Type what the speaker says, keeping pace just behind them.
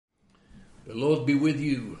The Lord be with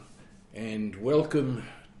you, and welcome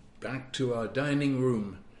back to our dining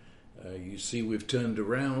room. You see we've turned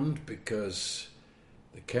around because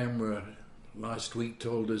the camera last week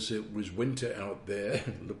told us it was winter out there.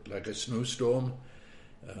 It looked like a snowstorm.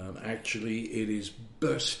 Actually, it is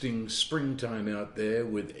bursting springtime out there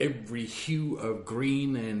with every hue of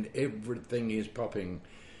green and everything is popping.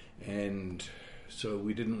 And so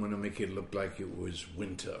we didn't want to make it look like it was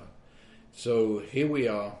winter. So here we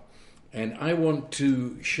are. And I want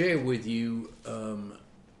to share with you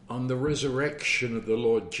on the resurrection of the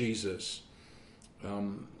Lord Jesus.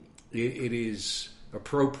 It is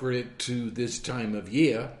appropriate to this time of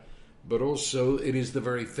year, but also it is the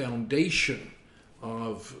very foundation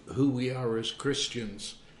of who we are as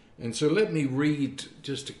Christians. And so let me read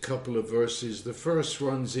just a couple of verses. The first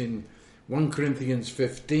one's in 1 Corinthians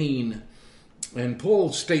 15, and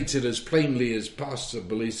Paul states it as plainly as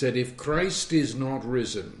possible. He said, "If Christ is not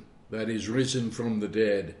risen," that is, risen from the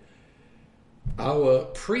dead, "our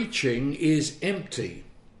preaching is empty.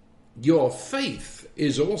 Your faith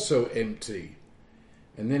is also empty."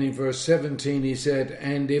 And then in verse 17 he said,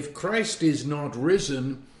 "And if Christ is not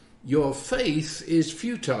risen, your faith is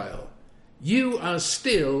futile. You are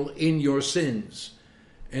still in your sins."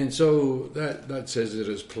 And so that says it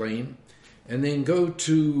as plain. And then go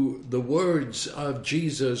to the words of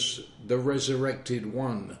Jesus, the resurrected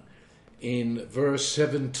one, in verse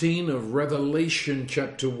 17 of Revelation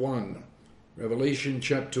chapter 1. Revelation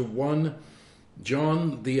chapter 1,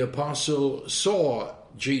 John the apostle saw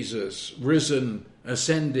Jesus risen,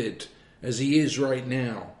 ascended, as he is right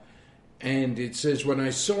now. And it says, "When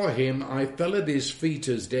I saw him, I fell at his feet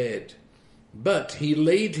as dead. But he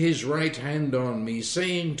laid his right hand on me,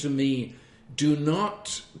 saying to me, 'Do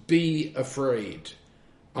not be afraid.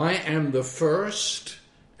 I am the first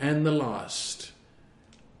and the last.'"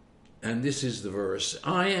 And this is the verse,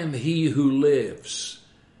 "I am he who lives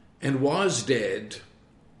and was dead.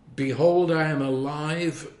 Behold, I am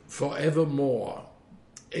alive forevermore.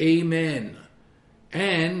 Amen.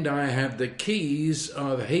 And I have the keys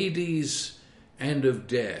of Hades and of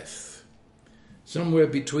death." Somewhere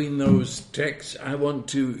between those texts, I want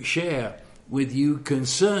to share with you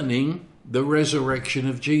concerning the resurrection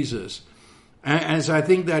of Jesus. As I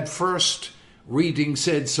think that first reading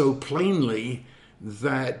said so plainly,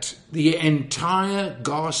 that the entire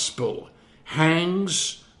gospel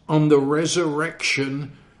hangs on the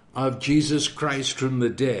resurrection of Jesus Christ from the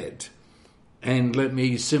dead. And let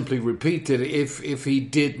me simply repeat that if he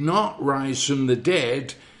did not rise from the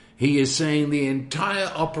dead, he is saying the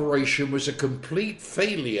entire operation was a complete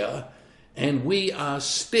failure, and we are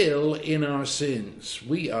still in our sins.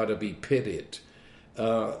 We are to be pitied.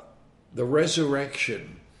 The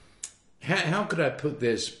resurrection, how could I put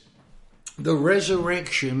this? The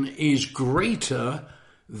resurrection is greater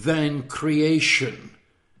than creation.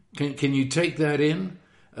 Can you take that in?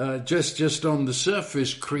 Just on the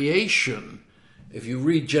surface, creation. If you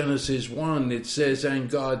read Genesis 1, it says, "And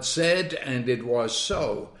God said, and it was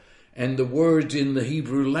so." And the word in the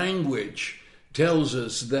Hebrew language tells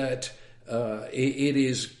us that it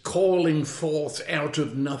is calling forth out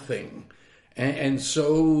of nothing. And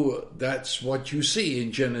so that's what you see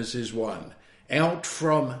in Genesis 1. Out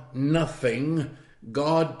from nothing,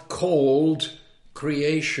 God called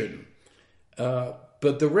creation.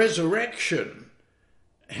 But the resurrection,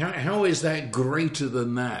 how is that greater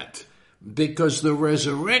than that? Because the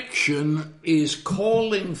resurrection is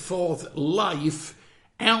calling forth life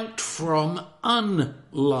out from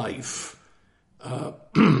unlife.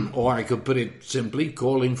 Or I could put it simply,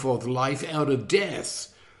 calling forth life out of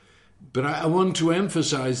death. But I want to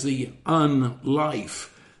emphasize the unlife.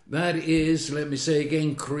 That is, let me say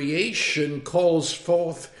again, creation calls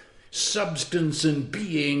forth substance and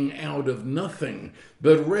being out of nothing.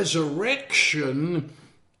 But resurrection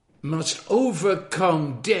must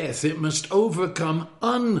overcome death. It must overcome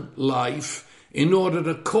unlife in order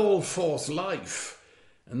to call forth life.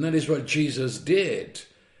 And that is what Jesus did.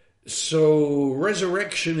 So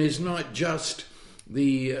resurrection is not just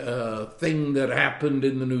the thing that happened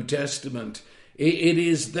in the New Testament. It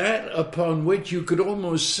is that upon which you could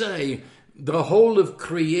almost say the whole of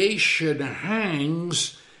creation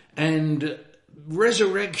hangs, and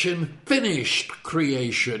resurrection finished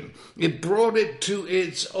creation. It brought it to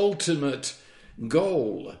its ultimate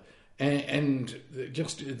goal. And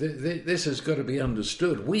just this has got to be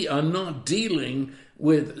understood. We are not dealing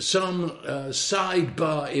with some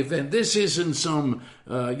sidebar event. This isn't some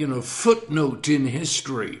footnote in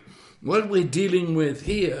history. What we're dealing with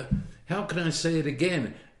here, how can I say it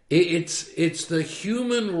again? It's the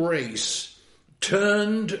human race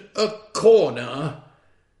turned a corner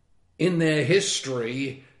in their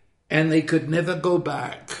history and they could never go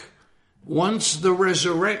back. Once the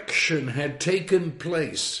resurrection had taken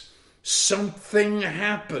place, something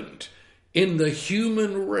happened in the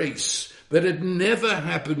human race that had never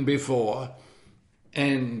happened before.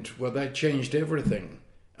 And, well, that changed everything.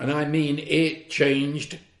 And I mean, it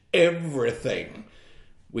changed everything.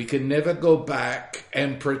 We can never go back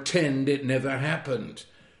and pretend it never happened.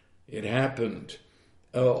 It happened.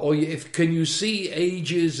 Can you see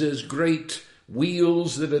ages as great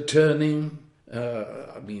wheels that are turning?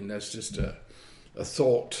 That's just a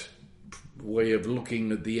thought way of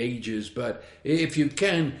looking at the ages. But if you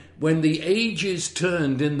can, when the ages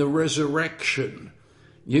turned in the resurrection,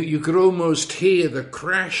 you could almost hear the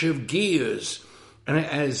crash of gears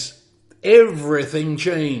as everything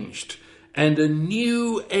changed. And a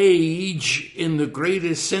new age, in the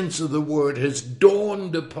greatest sense of the word, has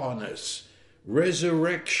dawned upon us.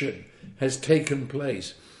 Resurrection has taken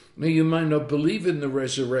place. Now, you might not believe in the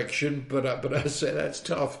resurrection, but I say that's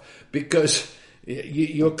tough because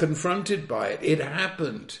you're confronted by it. It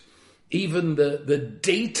happened. Even the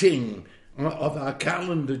dating of our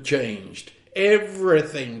calendar changed.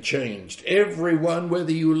 Everything changed. Everyone,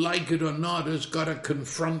 whether you like it or not, has got to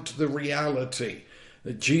confront the reality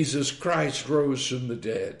that Jesus Christ rose from the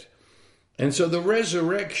dead. And so the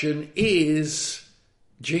resurrection is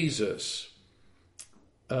Jesus.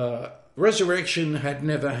 Resurrection had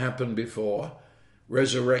never happened before.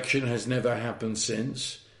 Resurrection has never happened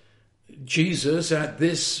since. Jesus, at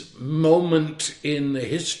this moment in the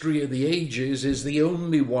history of the ages, is the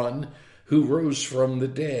only one who rose from the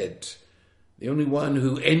dead. The only one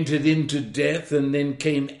who entered into death and then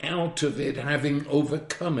came out of it having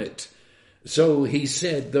overcome it. So he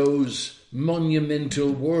said those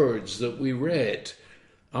monumental words that we read,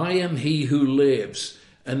 I am he who lives.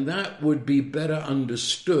 And that would be better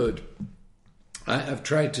understood. I've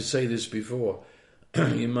tried to say this before.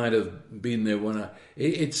 You might have been there when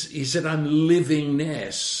he said, I'm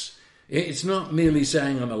livingness. It's not merely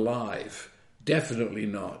saying I'm alive. Definitely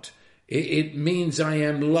not. It means I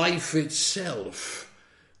am life itself.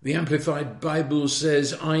 The Amplified Bible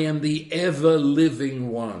says, I am the ever-living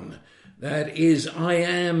one. That is, I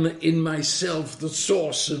am in myself the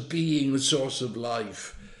source of being, the source of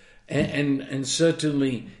life. And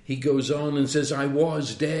certainly he goes on and says, I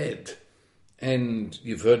was dead. And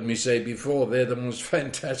you've heard me say before, they're the most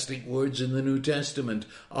fantastic words in the New Testament.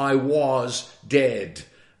 I was dead.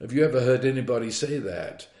 Have you ever heard anybody say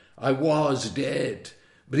that? I was dead.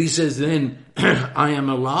 But he says then, I am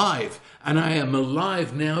alive. And I am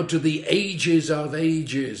alive now to the ages of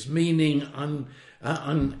ages, meaning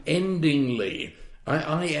unendingly.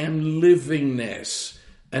 I am livingness.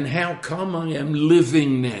 And how come I am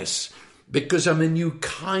livingness? Because I'm a new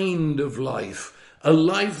kind of life. A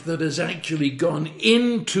life that has actually gone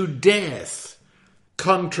into death,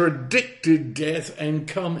 contradicted death, and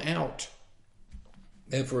come out.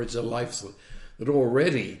 Therefore, it's a life that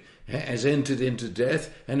already has entered into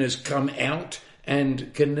death and has come out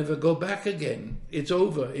and can never go back again. It's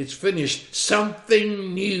over. It's finished.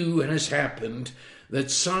 Something new has happened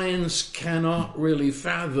that science cannot really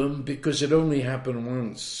fathom because it only happened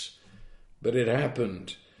once. But it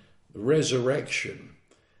happened. The resurrection.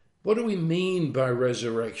 What do we mean by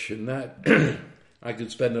resurrection? That I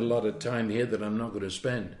could spend a lot of time here that I'm not going to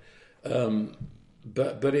spend.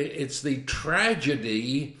 But it's the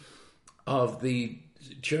tragedy of the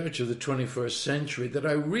church of the 21st century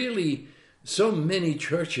that so many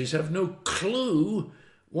churches have no clue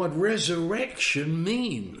what resurrection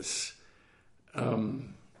means.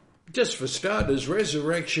 Just for starters,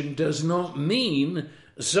 resurrection does not mean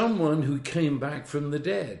someone who came back from the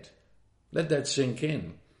dead. Let that sink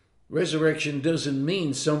in. Resurrection doesn't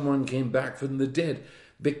mean someone came back from the dead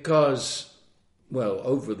because, well,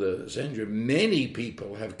 over the century, many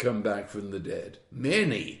people have come back from the dead.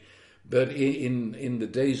 Many. But in the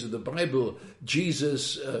days of the Bible,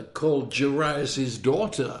 Jesus called Jairus'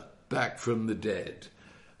 daughter back from the dead.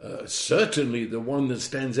 Certainly the one that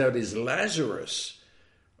stands out is Lazarus.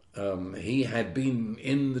 He had been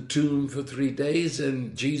in the tomb for 3 days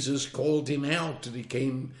and Jesus called him out and he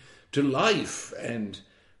came to life and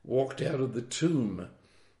walked out of the tomb.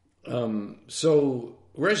 So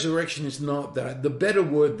resurrection is not that. The better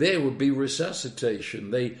word there would be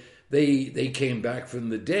resuscitation. They came back from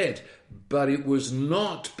the dead, but it was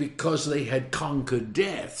not because they had conquered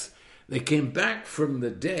death. They came back from the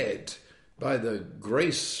dead by the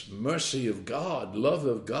grace, mercy of God, love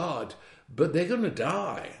of God, but they're going to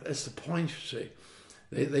die. That's the point, you see.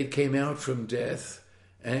 They came out from death,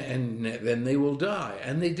 and then they will die.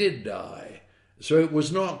 And they did die. So it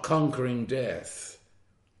was not conquering death.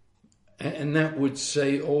 And that would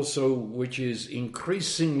say also, which is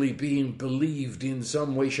increasingly being believed in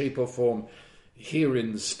some way, shape, or form here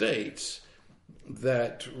in the States,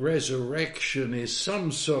 that resurrection is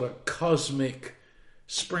some sort of cosmic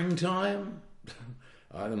springtime.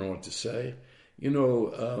 I don't know what to say.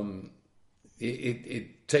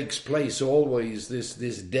 It takes place always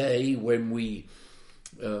this day when we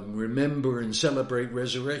remember and celebrate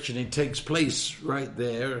resurrection. It takes place right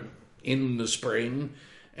there in the spring.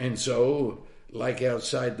 And so, like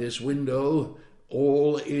outside this window,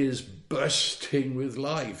 all is bursting with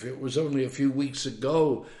life. It was only a few weeks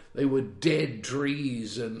ago they were dead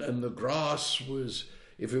trees, and the grass was,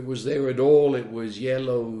 if it was there at all, it was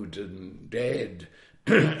yellowed and dead.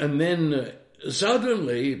 And then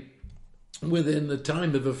suddenly, within the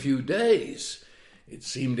time of a few days, it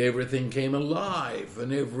seemed everything came alive,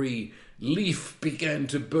 and every leaf began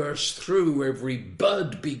to burst through, every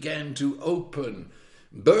bud began to open,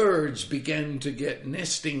 birds began to get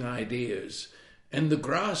nesting ideas, and the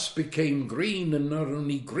grass became green, and not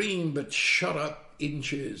only green, but shot up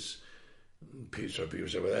inches. Some people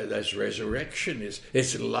say, well, that's resurrection.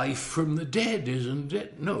 It's life from the dead, isn't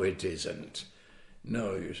it? No, it isn't.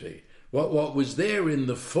 No, you see. What was there in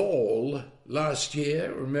the fall last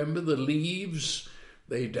year, remember the leaves?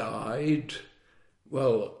 They died.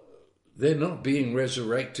 Well, they're not being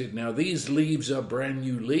resurrected now. These leaves are brand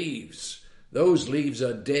new leaves. Those leaves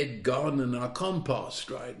are dead, gone, and are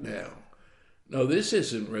compost right now. No, this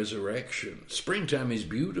isn't resurrection. Springtime is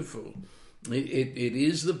beautiful. It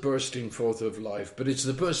is the bursting forth of life, but it's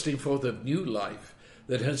the bursting forth of new life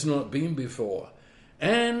that has not been before.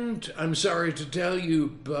 And I'm sorry to tell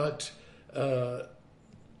you, but, I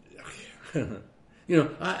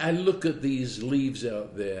look at these leaves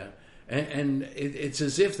out there, and it's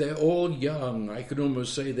as if they're all young. I could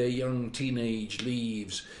almost say they're young teenage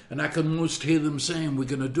leaves, and I can almost hear them saying, we're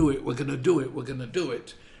going to do it, we're going to do it, we're going to do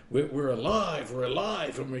it. We're alive,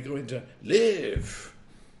 and we're going to live.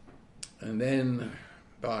 And then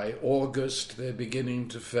by August, they're beginning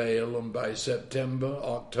to fail, and by September,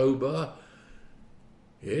 October,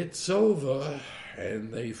 it's over,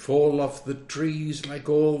 and they fall off the trees like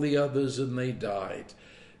all the others, and they died.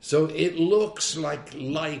 So it looks like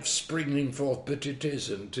life springing forth, but it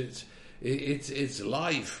isn't. It's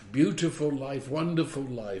life, beautiful life, wonderful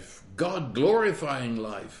life, God glorifying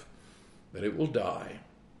life, but it will die.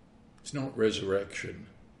 It's not resurrection.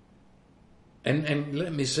 And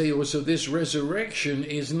let me say also, this resurrection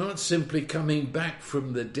is not simply coming back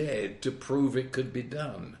from the dead to prove it could be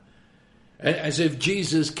done. As if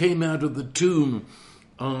Jesus came out of the tomb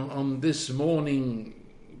on this morning,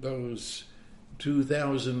 those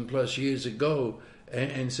 2,000 plus years ago,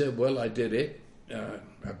 and said, well, I did it,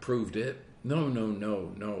 I proved it.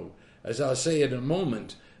 No. As I'll say in a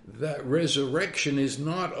moment, that resurrection is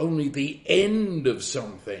not only the end of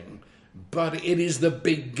something, but it is the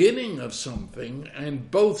beginning of something,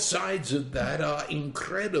 and both sides of that are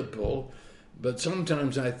incredible. But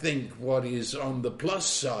sometimes I think what is on the plus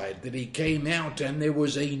side, that he came out and there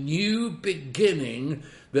was a new beginning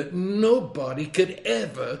that nobody could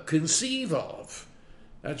ever conceive of.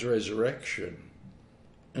 That's resurrection.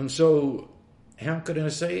 And so, how can I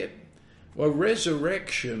say it? Well,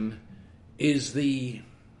 resurrection is the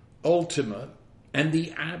ultimate and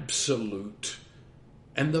the absolute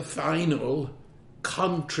and the final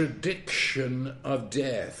contradiction of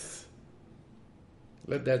death.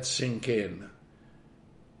 Let that sink in.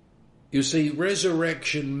 You see,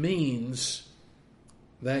 resurrection means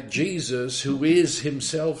that Jesus, who is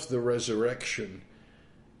himself the resurrection,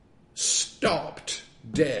 stopped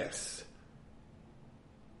death.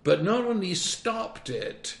 But not only stopped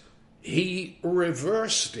it, he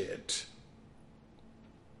reversed it.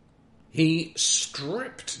 He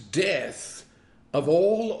stripped death of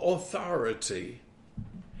all authority,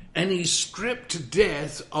 and he stripped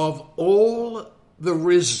death of all the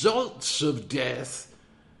results of death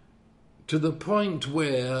to the point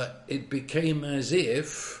where it became as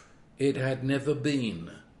if it had never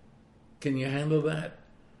been. Can you handle that?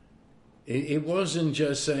 It wasn't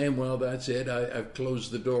just saying, well, that's it, I've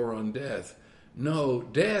closed the door on death. No,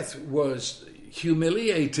 death was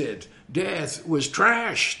humiliated. Death was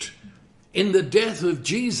trashed. In the death of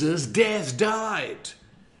Jesus, death died.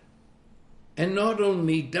 And not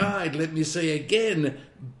only died, let me say again,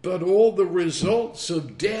 but all the results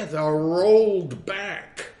of death are rolled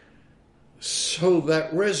back. So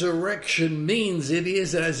that resurrection means it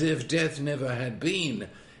is as if death never had been.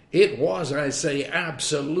 It was, I say,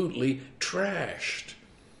 absolutely trashed.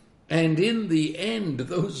 And in the end,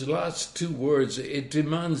 those last two words, it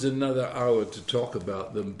demands another hour to talk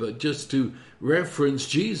about them, but just to reference,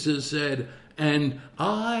 Jesus said, and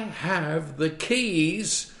I have the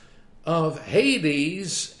keys of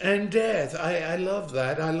Hades and death. I love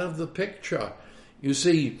that. I love the picture. You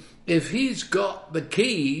see, if he's got the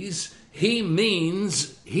keys, he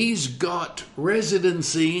means he's got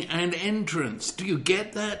residency and entrance. Do you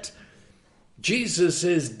get that? Jesus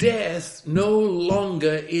says death no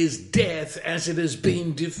longer is death as it has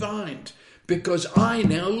been defined, because I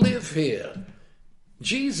now live here.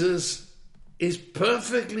 Jesus is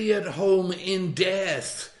perfectly at home in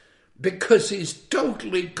death because he's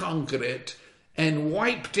totally conquered it and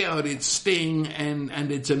wiped out its sting,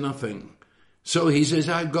 and it's a nothing. So he says,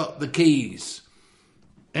 I've got the keys.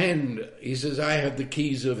 And he says, I have the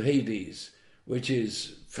keys of Hades, which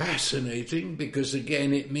is fascinating because,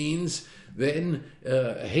 again, it means then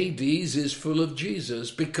Hades is full of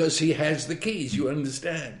Jesus because he has the keys, you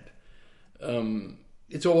understand?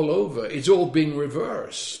 It's all over. It's all being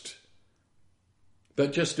reversed.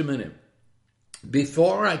 But just a minute.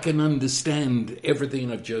 Before I can understand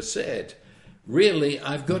everything I've just said, really,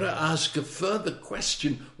 I've got to ask a further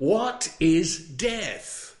question. What is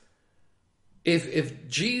death? If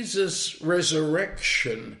Jesus'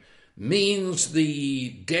 resurrection means the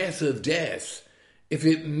death of death, if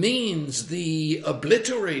it means the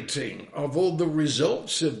obliterating of all the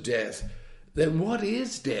results of death, then what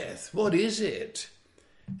is death? What is it?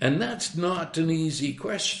 And that's not an easy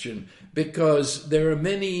question, because there are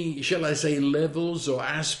many, shall I say, levels or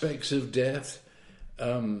aspects of death.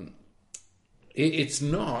 It's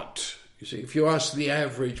not, you see, if you ask the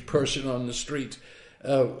average person on the street,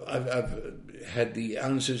 I've had the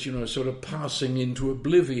answers, sort of passing into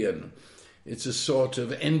oblivion. It's a sort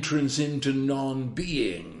of entrance into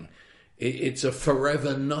non-being. It's a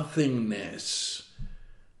forever nothingness.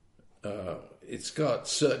 It's got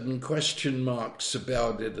certain question marks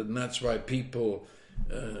about it, and that's why people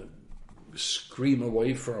scream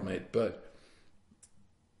away from it. But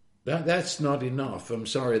that's not enough. I'm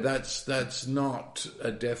sorry, that's not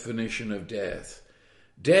a definition of death.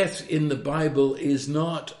 Death in the Bible is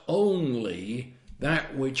not only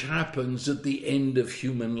that which happens at the end of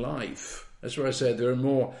human life. That's why I said there are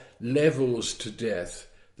more levels to death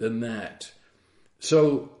than that.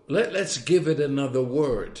 So let's give it another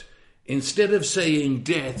word. Instead of saying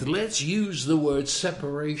death, let's use the word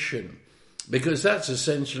separation, because that's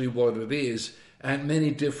essentially what it is at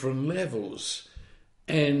many different levels.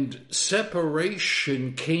 And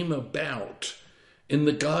separation came about in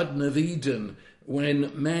the Garden of Eden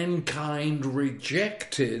when mankind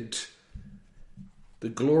rejected the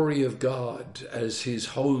glory of God as his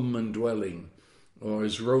home and dwelling. Or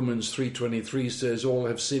as Romans 3:23 says, all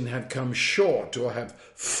have sinned, have come short, or have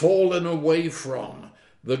fallen away from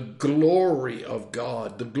the glory of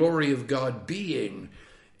God. The glory of God being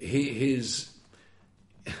his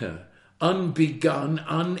unbegun,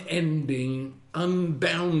 unending,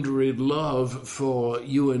 unbounded love for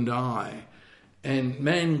you and I. And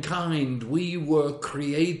mankind, we were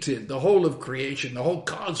created, the whole of creation, the whole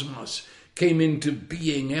cosmos came into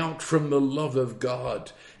being out from the love of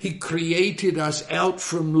God. He created us out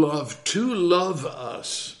from love to love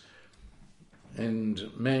us. And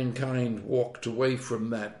mankind walked away from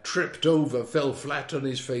that, tripped over, fell flat on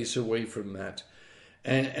his face away from that.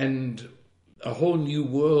 And a whole new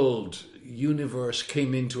world, universe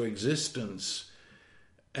came into existence.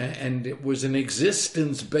 And it was an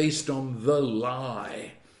existence based on the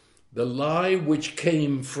lie which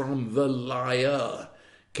came from the liar,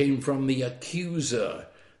 came from the accuser,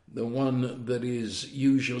 the one that is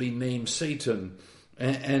usually named Satan.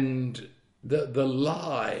 And the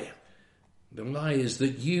lie is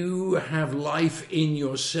that you have life in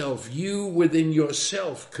yourself. You within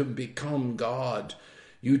yourself can become God.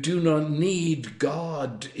 You do not need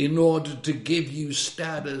God in order to give you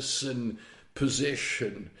status and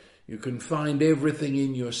position. You can find everything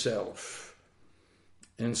in yourself.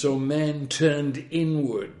 And so man turned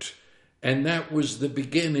inward, and that was the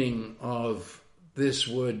beginning of this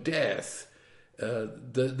word death.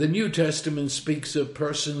 The New Testament speaks of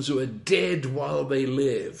persons who are dead while they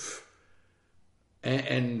live.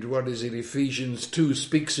 And what is it? Ephesians 2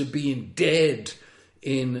 speaks of being dead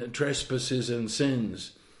in trespasses and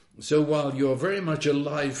sins. So while you're very much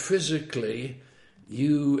alive physically,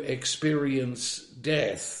 you experience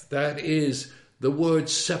death. That is, the word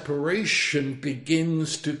separation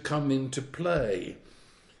begins to come into play.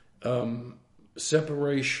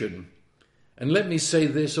 Separation. And let me say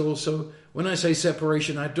this also. When I say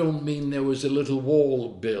separation, I don't mean there was a little wall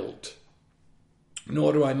built,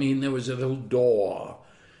 nor do I mean there was a little door.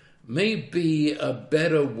 Maybe a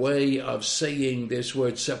better way of saying this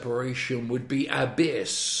word separation would be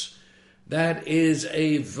abyss. That is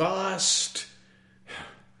a vast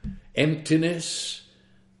emptiness.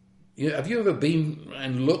 Have you ever been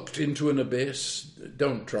and looked into an abyss?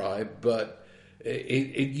 Don't try, but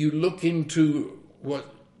you look into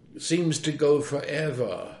what seems to go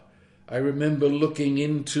forever. I remember looking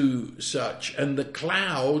into such, and the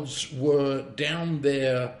clouds were down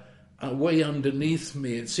there, way underneath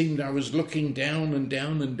me. It seemed I was looking down and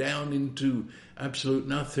down and down into absolute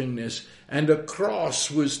nothingness, and across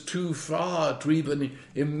was too far to even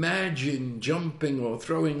imagine jumping or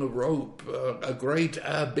throwing a rope, a great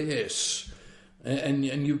abyss. And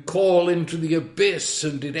you call into the abyss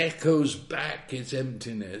and it echoes back its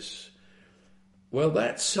emptiness. Well,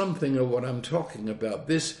 that's something of what I'm talking about.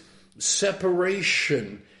 This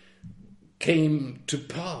separation came to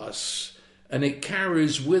pass, and it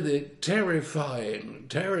carries with it terrifying.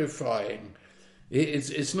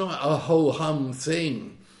 It's not a ho-hum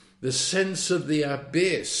thing. The sense of the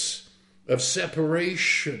abyss, of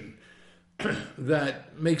separation,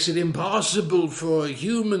 that makes it impossible for a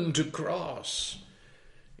human to cross.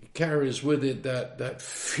 It carries with it that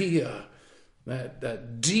fear,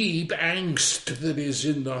 that deep angst that is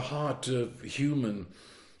in the heart of human.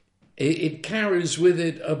 It carries with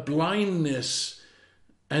it a blindness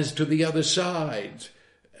as to the other side.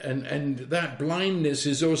 And that blindness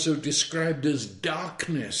is also described as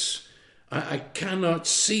darkness. I cannot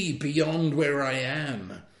see beyond where I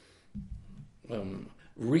am.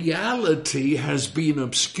 Reality has been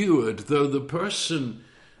obscured, though the person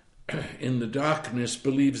in the darkness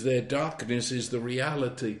believes their darkness is the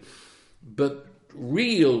reality. But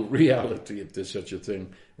real reality, if there's such a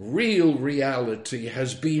thing, real reality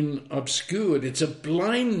has been obscured. It's a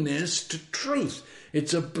blindness to truth.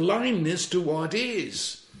 It's a blindness to what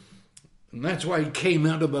is. And that's why it came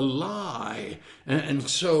out of a lie. And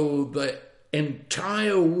so the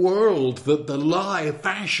entire world that the lie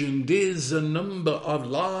fashioned is a number of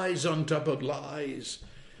lies on top of lies.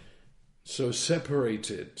 So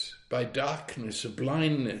separated by darkness, a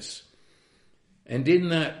blindness. And in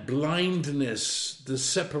that blindness, the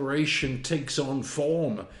separation takes on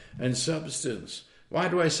form and substance. Why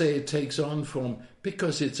do I say it takes on form?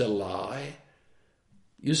 Because it's a lie.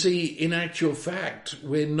 You see, in actual fact,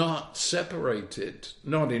 we're not separated,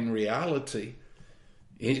 not in reality,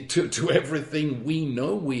 to everything we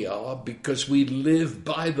know we are, because we live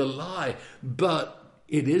by the lie. But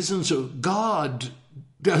it isn't so. God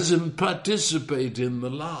doesn't participate in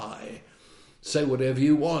the lie. Say whatever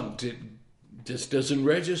you want. It just doesn't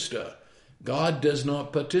register. God does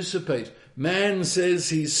not participate. Man says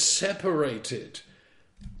he's separated.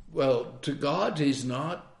 Well, to God he's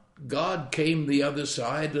not. God came the other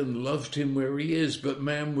side and loved him where he is, but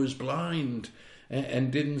man was blind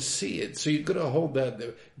and didn't see it. So you've got to hold that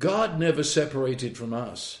there. God never separated from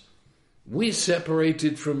us. We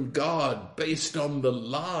separated from God based on the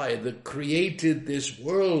lie that created this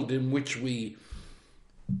world in which we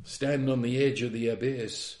stand on the edge of the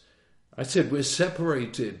abyss. I said we're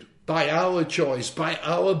separated by our choice, by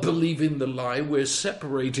our believing the lie. We're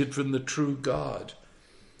separated from the true God.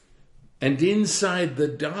 And inside the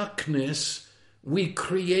darkness, we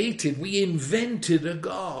invented a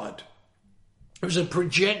God. It was a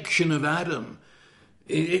projection of Adam.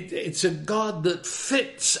 It's a God that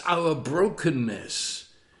fits our brokenness.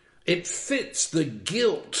 It fits the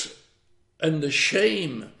guilt and the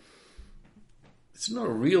shame. It's not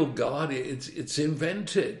a real God, it's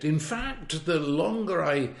invented. In fact, the longer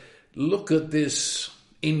I look at this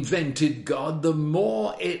invented God, the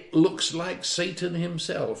more it looks like Satan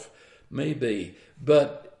himself. Maybe,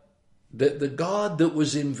 but the God that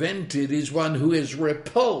was invented is one who is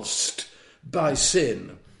repulsed by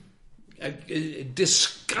sin,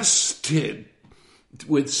 disgusted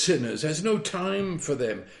with sinners, has no time for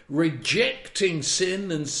them, rejecting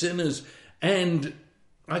sin and sinners, and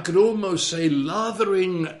I could almost say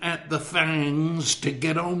lathering at the fangs to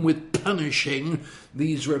get on with punishing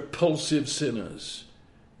these repulsive sinners.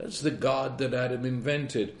 That's the God that Adam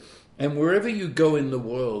invented. And wherever you go in the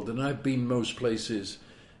world, and I've been most places,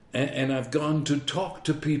 and I've gone to talk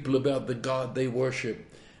to people about the God they worship,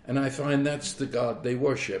 and I find that's the God they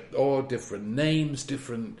worship. All different names,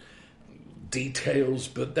 different details,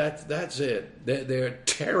 but that's it. They're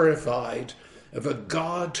terrified of a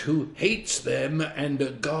God who hates them and a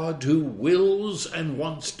God who wills and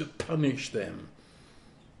wants to punish them.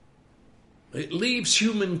 It leaves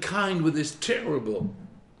humankind with this terrible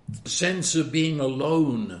sense of being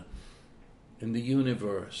alone in the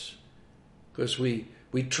universe, because we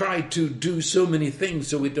try to do so many things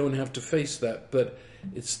so we don't have to face that, but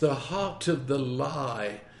it's the heart of the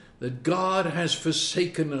lie that God has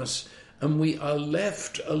forsaken us and we are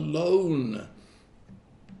left alone,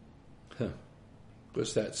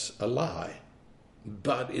 because that's a lie.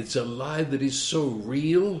 but it's a lie that is so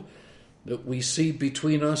real that we see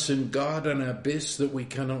between us and God an abyss that we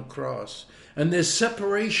cannot cross. And there's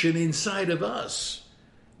separation inside of us.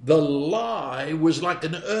 The lie was like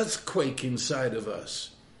an earthquake inside of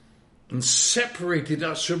us and separated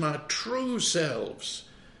us from our true selves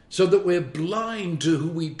so that we're blind to who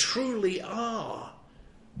we truly are.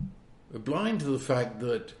 We're blind to the fact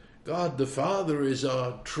that God the Father is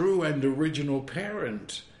our true and original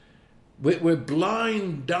parent. We're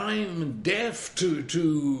blind, dying, deaf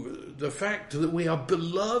to the fact that we are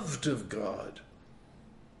beloved of God.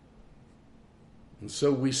 And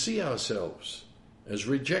so we see ourselves as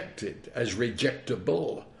rejected, as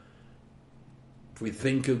rejectable. If we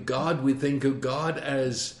think of God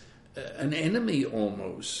as an enemy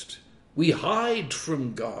almost. We hide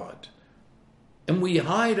from God. And we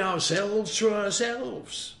hide ourselves from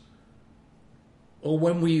ourselves. Or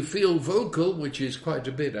when we feel vocal, which is quite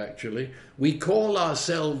a bit actually, we call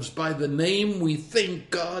ourselves by the name we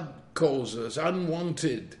think God calls us.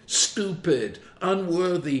 Unwanted, stupid,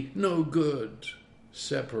 unworthy, no good,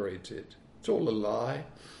 separated. It's all a lie.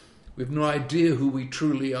 We've no idea who we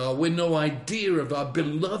truly are. We've no idea of our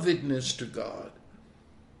belovedness to God.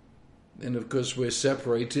 And of course we're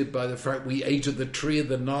separated by the fact we ate of the tree of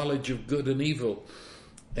the knowledge of good and evil.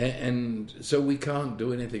 And so we can't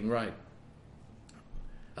do anything right.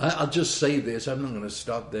 I'll just say this, I'm not going to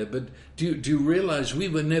stop there, but do you realize we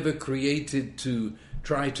were never created to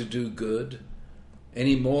try to do good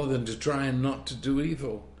any more than to try and not to do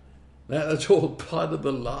evil? That's all part of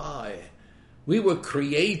the lie. We were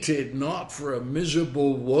created not for a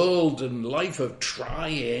miserable world and life of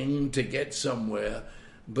trying to get somewhere,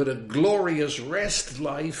 but a glorious rest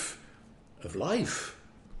life of life,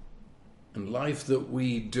 and life that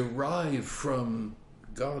we derive from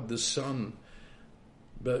God the Son.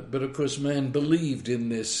 But of course man believed in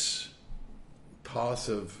this path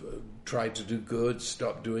of try to do good,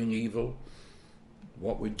 stop doing evil.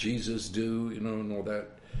 What would Jesus do, and all that.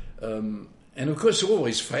 And of course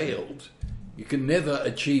always failed. You can never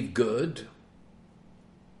achieve good,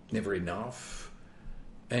 never enough.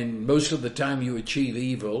 And most of the time you achieve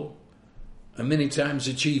evil, and many times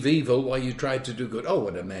achieve evil while you try to do good. Oh,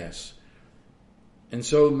 what a mess. And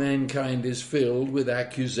so mankind is filled with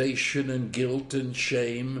accusation and guilt and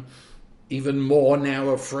shame, even more now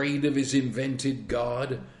afraid of his invented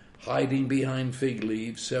God, hiding behind fig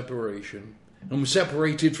leaves, separation. And we're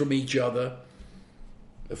separated from each other,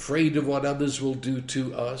 afraid of what others will do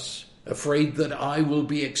to us, afraid that I will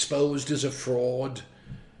be exposed as a fraud.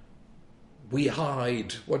 We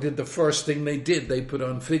hide. What did the first thing they did? They put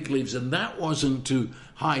on fig leaves, and that wasn't to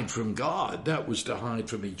hide from God, that was to hide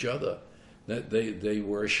from each other. That they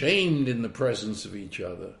were ashamed in the presence of each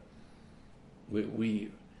other. We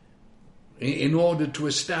in order to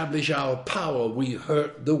establish our power, we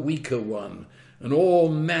hurt the weaker one, and all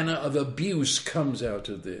manner of abuse comes out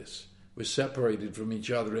of this. We're separated from each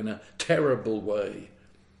other in a terrible way.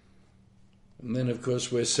 And then, of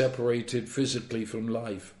course, we're separated physically from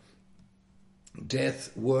life.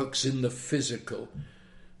 Death works in the physical,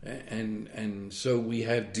 and so we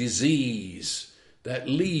have disease that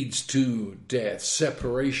leads to death,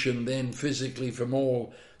 separation then physically from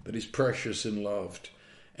all that is precious and loved.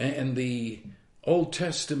 And the Old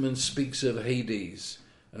Testament speaks of Hades,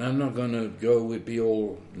 and I'm not going to go, it'd be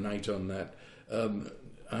all night on that,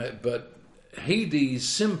 but Hades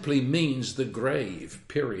simply means the grave,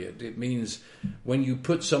 period. It means when you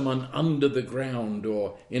put someone under the ground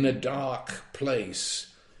or in a dark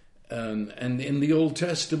place. And in the Old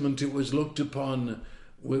Testament it was looked upon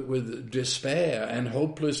with despair and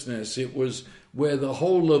hopelessness. It was where the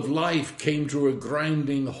whole of life came to a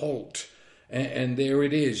grinding halt. And there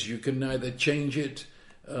it is. You can neither change it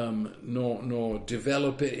nor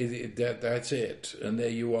develop it. That's it. And there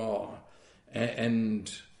you are.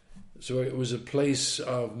 And so it was a place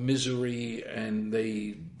of misery, and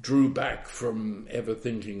they drew back from ever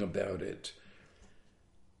thinking about it.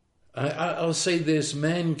 I'll say this,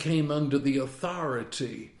 man came under the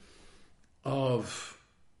authority of,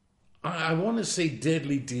 I want to say,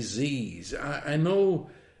 deadly disease. I know,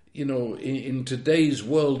 in today's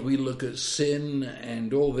world we look at sin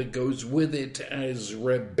and all that goes with it as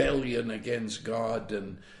rebellion against God,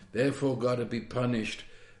 and therefore got to be punished.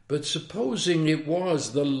 But supposing it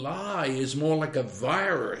was, the lie is more like a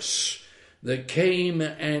virus that came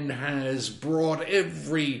and has brought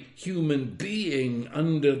every human being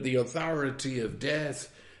under the authority of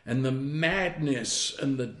death, and the madness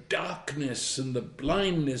and the darkness and the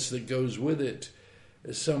blindness that goes with it.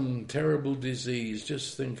 Some terrible disease.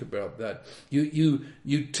 Just think about that.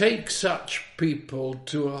 You take such people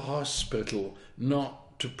to a hospital,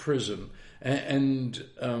 not to prison. And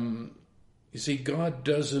you see, God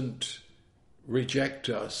doesn't reject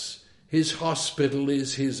us. His hospital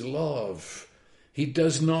is his love. He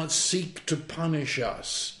does not seek to punish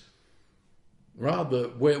us. Rather,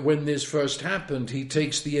 when this first happened, he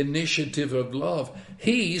takes the initiative of love.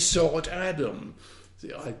 He sought Adam.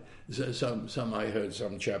 See, I heard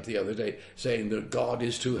some chap the other day saying that God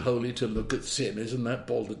is too holy to look at sin. Isn't that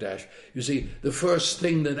balderdash? You see, the first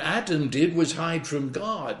thing that Adam did was hide from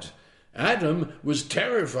God. Adam was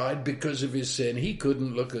terrified because of his sin. He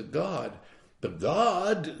couldn't look at God. But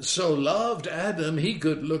God so loved Adam, he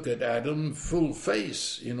could look at Adam full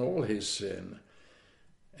face in all his sin.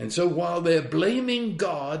 And so while they're blaming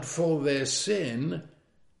God for their sin,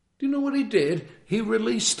 do you know what he did? He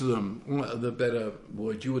released them. Well, the better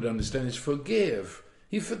word you would understand is forgive.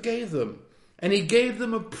 He forgave them. And he gave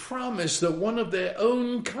them a promise that one of their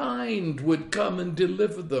own kind would come and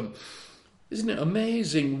deliver them. Isn't it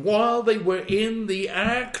amazing? While they were in the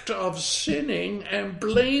act of sinning and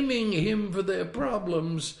blaming him for their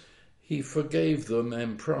problems, he forgave them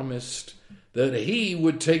and promised that he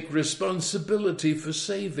would take responsibility for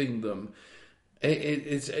saving them.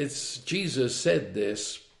 It's Jesus said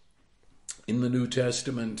this in the New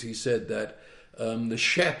Testament. He said that the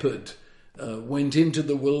shepherd went into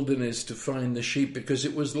the wilderness to find the sheep because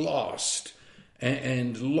it was lost.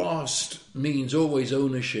 And lost means always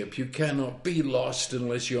ownership. You cannot be lost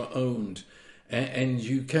unless you're owned. And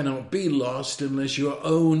you cannot be lost unless you're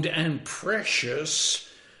owned and precious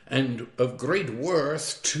and of great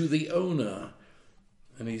worth to the owner.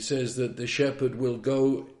 And he says that the shepherd will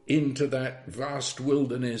go into that vast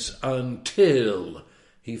wilderness until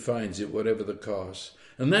he finds it, whatever the cost.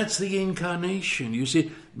 And that's the incarnation. You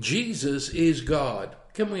see, Jesus is God.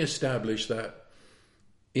 Can we establish that?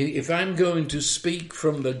 If I'm going to speak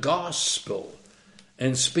from the gospel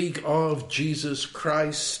and speak of Jesus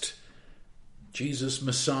Christ, Jesus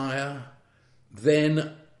Messiah,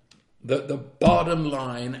 then the bottom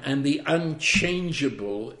line and the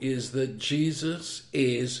unchangeable is that Jesus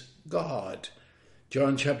is God.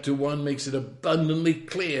 John chapter 1 makes it abundantly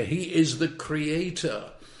clear. He is the creator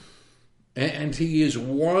and he is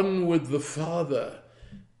one with the Father.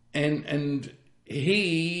 And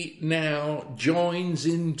he now joins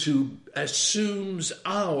into, assumes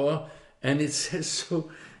our, and it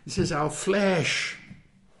says our flesh.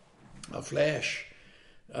 Our flesh.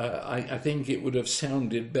 I think it would have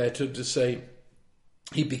sounded better to say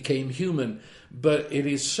he became human, but it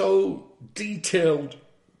is so detailed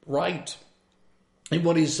right in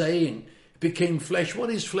what he's saying. Became flesh. What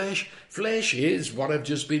is flesh? Flesh is what I've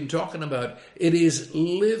just been talking about. It is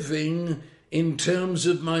living in terms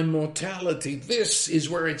of my mortality. This is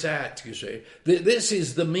where it's at, you see. This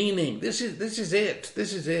is the meaning. This is it.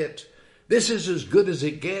 This is it. This is as good as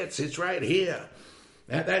it gets. It's right here.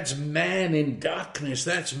 That's man in darkness.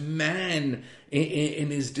 That's man in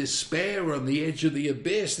his despair on the edge of the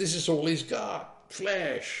abyss. This is all he's got.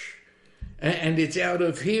 Flesh. And it's out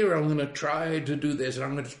of here. I'm going to try to do this, and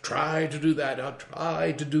I'm going to try to do that. I'll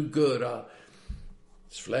try to do good.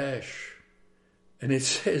 It's flesh. And it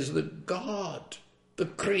says that God, the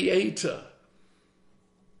Creator,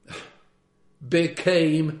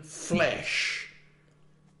 became flesh.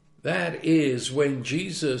 That is when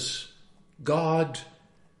Jesus, God,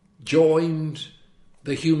 joined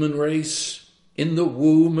the human race in the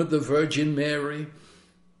womb of the Virgin Mary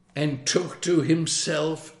and took to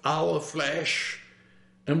himself our flesh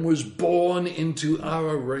and was born into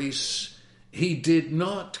our race. He did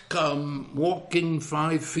not come walking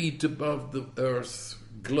 5 feet above the earth,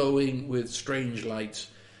 glowing with strange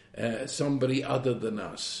lights, somebody other than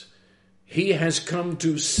us. He has come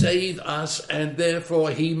to save us, and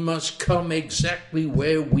therefore he must come exactly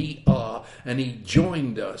where we are, and he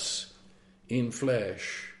joined us in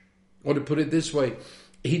flesh. Or to put it this way,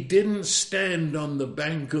 he didn't stand on the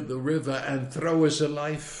bank of the river and throw us a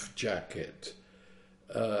life jacket.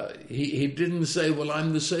 He didn't say, well,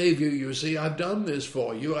 I'm the Savior, you see, I've done this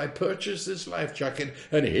for you. I purchased this life jacket,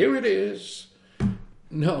 and here it is.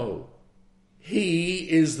 No, he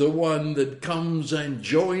is the one that comes and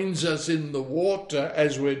joins us in the water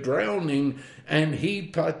as we're drowning, and he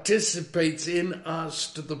participates in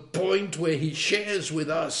us to the point where he shares with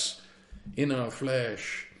us in our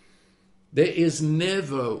flesh. There is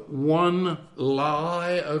never one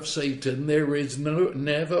lie of Satan. There is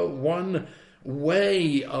never one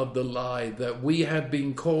way of the lie that we have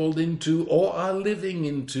been called into or are living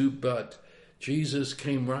into, but Jesus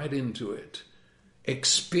came right into it,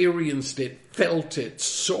 experienced it, felt it,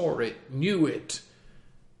 saw it, knew it,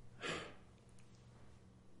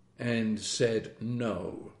 and said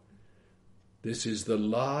no. This is the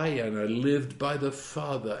lie, and I lived by the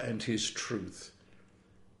Father and his truth.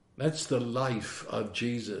 That's the life of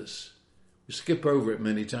Jesus. We skip over it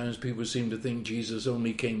many times. People seem to think Jesus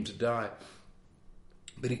only came to die.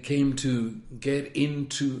 But he came to get in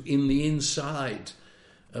the inside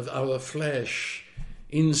of our flesh,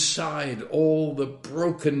 inside all the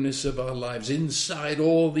brokenness of our lives, inside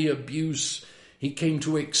all the abuse. He came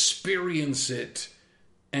to experience it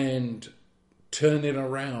and turn it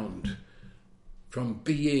around from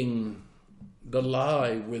being the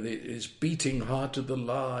lie with his beating heart of the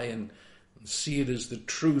lie and see it as the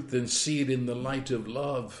truth and see it in the light of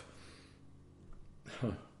love.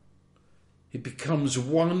 He becomes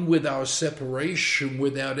one with our separation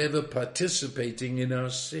without ever participating in our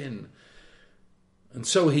sin. And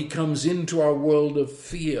so he comes into our world of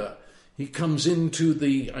fear. He comes into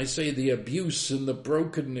the abuse and the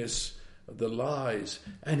brokenness of the lies.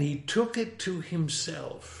 And he took it to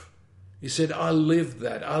himself. He said, I'll live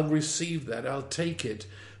that. I'll receive that. I'll take it.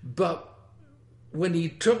 But when he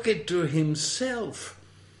took it to himself,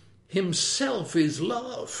 himself is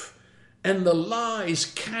love. And the lies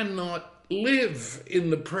cannot live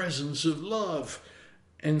in the presence of love.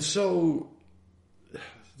 And so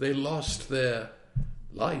they lost their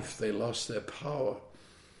life, they lost their power.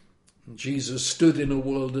 Jesus stood in a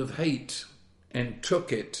world of hate and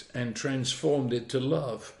took it and transformed it to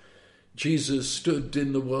love. Jesus stood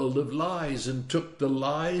in the world of lies and took the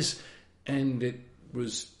lies, and it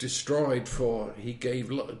was destroyed, for he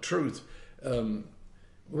gave truth.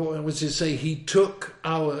 What was it say? He took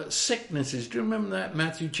our sicknesses. Do you remember that?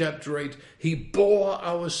 Matthew chapter 8. He bore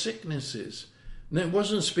our sicknesses. Now, it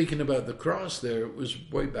wasn't speaking about the cross there. It was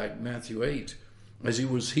way back Matthew 8 as he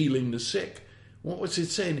was healing the sick. What was it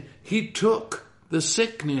saying? He took the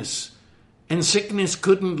sickness, and sickness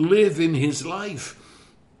couldn't live in his life.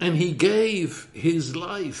 And he gave his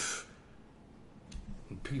life.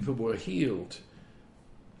 And people were healed.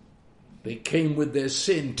 They came with their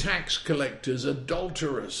sin, tax collectors,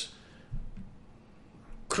 adulterers,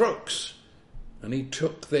 crooks, and he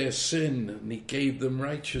took their sin and he gave them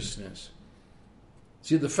righteousness.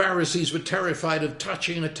 See, the Pharisees were terrified of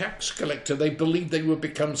touching a tax collector. They believed they would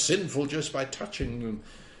become sinful just by touching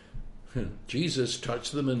them. Jesus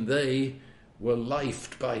touched them and they were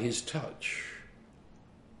lifed by his touch.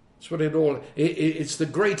 That's what it's the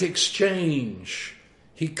great exchange.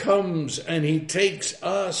 He comes and he takes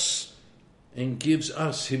us and gives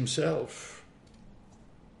us himself.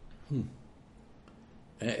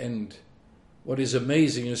 And what is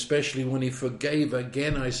amazing, especially when he forgave,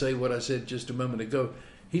 again I say what I said just a moment ago,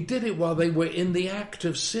 he did it while they were in the act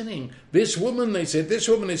of sinning. This woman, they said, this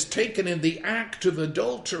woman is taken in the act of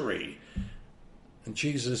adultery. And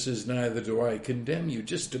Jesus says, neither do I condemn you.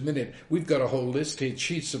 Just a minute. We've got a whole list here.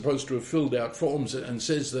 She's supposed to have filled out forms and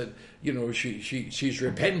says that, she's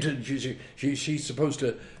repentant. She's supposed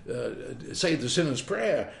to say the sinner's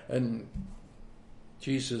prayer. And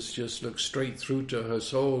Jesus just looks straight through to her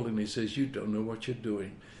soul and he says, you don't know what you're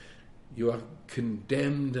doing. You are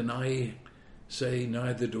condemned, and I say,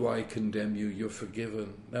 neither do I condemn you. You're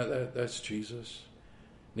forgiven. That's Jesus.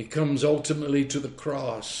 And he comes ultimately to the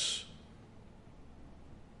cross.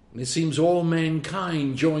 And it seems all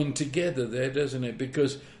mankind joined together there, doesn't it?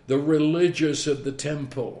 Because the religious of the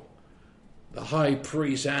temple, the high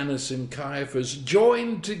priest Annas and Caiaphas,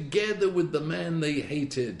 joined together with the man they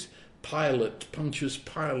hated, Pontius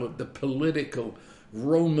Pilate, the political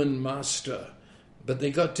Roman master. But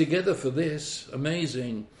they got together for this.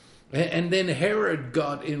 Amazing. And then Herod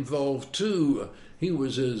got involved too. He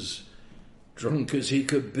was as drunk as he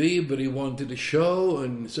could be, but he wanted a show,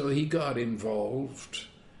 and so he got involved.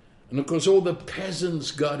 And of course all the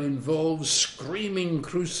peasants got involved, screaming,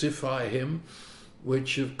 crucify him,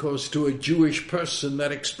 which of course to a Jewish person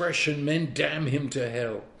that expression meant damn him to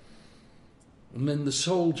hell. And then the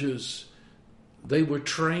soldiers, they were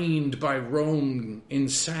trained by Rome in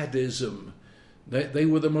sadism. They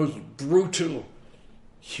were the most brutal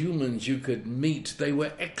humans you could meet. They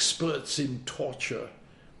were experts in torture.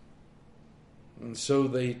 And so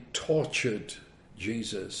they tortured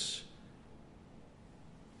Jesus.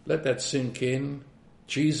 Let that sink in.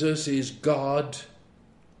 Jesus is God.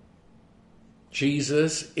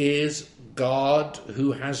 Jesus is God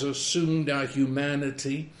who has assumed our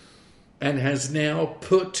humanity and has now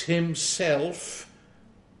put himself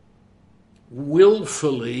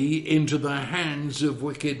willfully into the hands of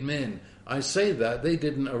wicked men. I say that, they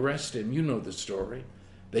didn't arrest him. You know the story.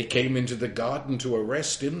 They came into the garden to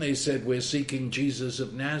arrest him. They said, we're seeking Jesus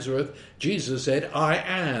of Nazareth. Jesus said, I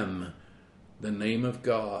am the name of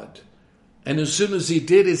God. And as soon as he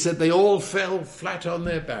did, it said they all fell flat on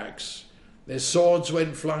their backs. Their swords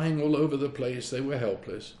went flying all over the place. They were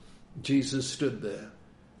helpless. Jesus stood there.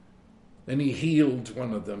 And he healed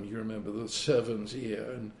one of them, you remember, the servant's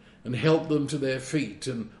ear, and helped them to their feet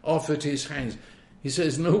and offered his hands. He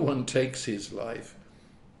says, no one takes his life.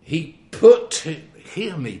 He put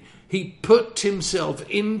himself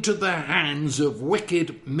into the hands of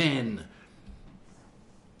wicked men.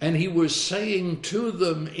 And he was saying to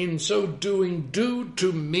them, in so doing, do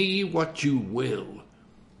to me what you will,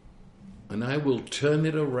 and I will turn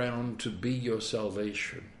it around to be your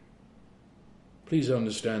salvation. Please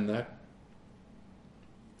understand that.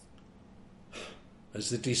 As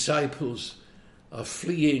the disciples are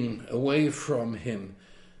fleeing away from him,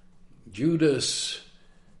 Judas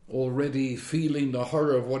already feeling the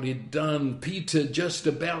horror of what he'd done, Peter just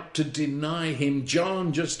about to deny him,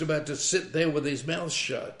 John just about to sit there with his mouth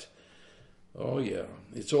shut. Oh yeah,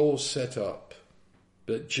 it's all set up.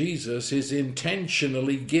 But Jesus is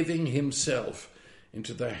intentionally giving himself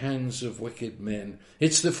into the hands of wicked men.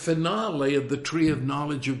 It's the finale of the tree of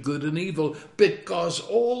knowledge of good and evil, because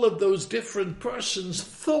all of those different persons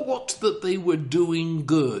thought that they were doing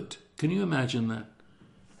good. Can you imagine that?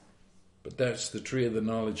 But that's the tree of the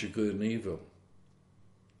knowledge of good and evil.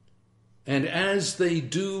 And as they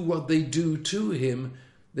do what they do to him,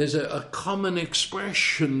 there's a common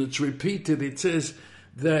expression that's repeated. It says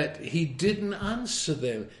that he didn't answer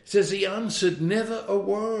them. It says he answered never a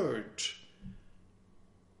word.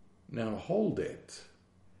 Now hold it.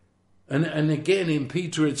 And again in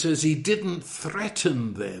Peter it says he didn't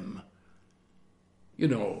threaten them. You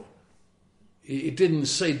know, it didn't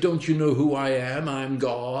say, don't you know who I am? I'm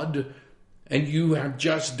God. And you have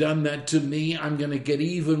just done that to me. I'm going to get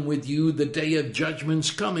even with you. The day of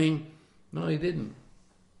judgment's coming. No, he didn't.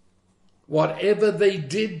 Whatever they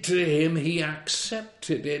did to him, he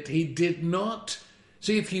accepted it. He did not.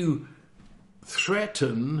 See, if you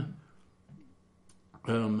threaten,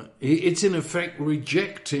 it's in effect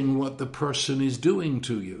rejecting what the person is doing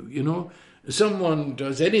to you. You know, someone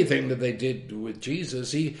does anything that they did with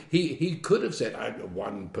Jesus, he could have said,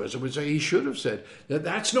 one person would say he should have said,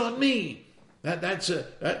 that's not me. That's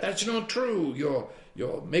not true.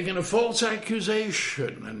 You're making a false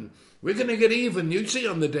accusation, and we're going to get even. You see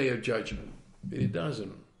on the day of judgment. It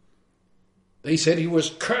doesn't. They said he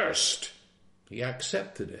was cursed. He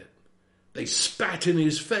accepted it. They spat in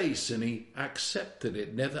his face, and he accepted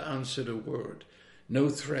it. Never answered a word. No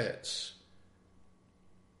threats.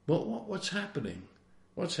 What's happening?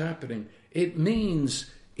 What's happening? It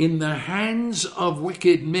means in the hands of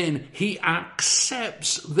wicked men, he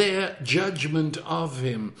accepts their judgment of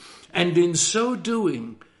him. And in so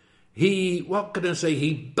doing, he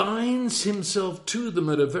binds himself to them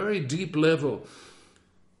at a very deep level.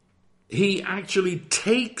 He actually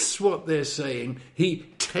takes what they're saying. He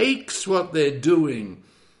takes what they're doing.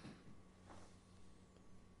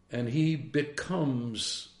 And he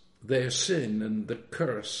becomes their sin and the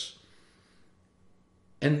curse.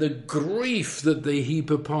 And the grief that they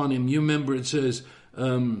heap upon him. You remember it says,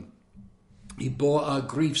 he bore our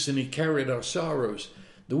griefs and he carried our sorrows.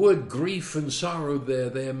 The word grief and sorrow there,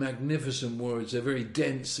 they're magnificent words. They're very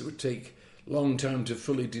dense. It would take a long time to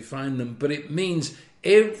fully define them. But it means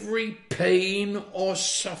every pain or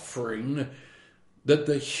suffering that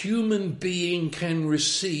the human being can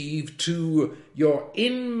receive to your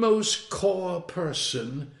inmost core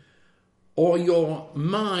person, or your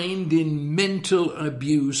mind in mental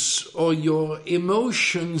abuse, or your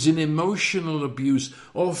emotions in emotional abuse,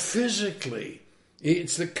 or physically.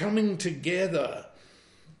 It's the coming together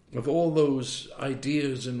of all those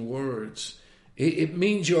ideas and words. It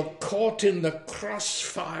means you're caught in the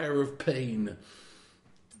crossfire of pain.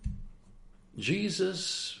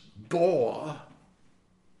 Jesus bore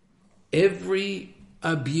every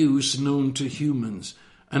abuse known to humans.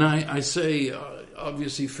 And I say,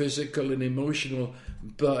 obviously physical and emotional,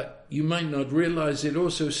 but you might not realize it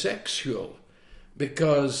also sexual,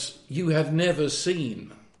 because you have never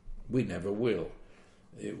seen, we never will,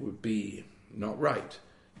 it would be not right,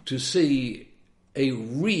 to see a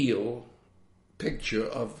real picture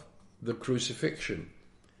of the crucifixion.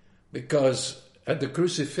 Because at the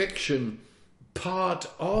crucifixion, part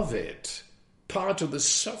of the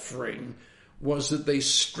suffering was that they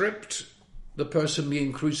stripped the person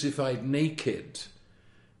being crucified naked,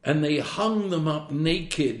 and they hung them up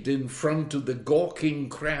naked in front of the gawking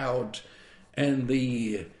crowd and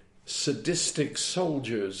the sadistic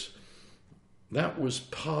soldiers. That was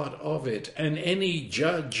part of it. And any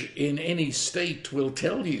judge in any state will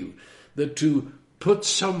tell you that to put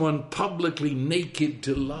someone publicly naked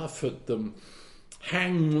to laugh at them,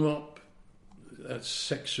 hang them up, that's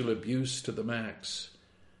sexual abuse to the max.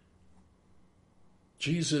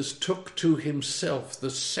 Jesus took to himself the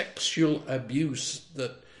sexual abuse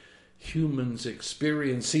that humans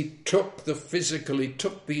experience. He took the physical, he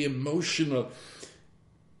took the emotional,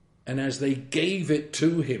 and as they gave it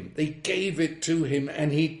to him,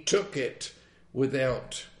 and he took it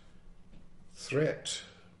without threat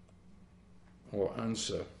or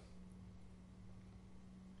answer.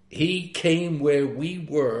 He came where we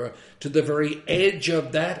were, to the very edge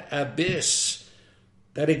of that abyss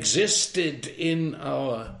that existed in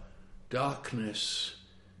our darkness.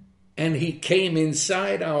 And he came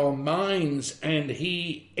inside our minds and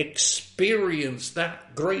he experienced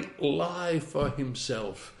that great lie for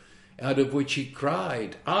himself, out of which he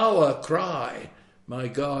cried, our cry, my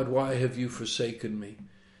God, why have you forsaken me?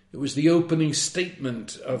 It was the opening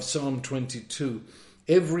statement of Psalm 22.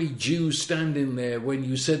 Every Jew standing there, when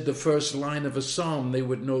you said the first line of a psalm, they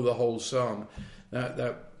would know the whole psalm.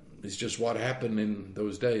 That is just what happened in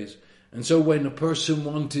those days. And so when a person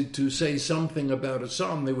wanted to say something about a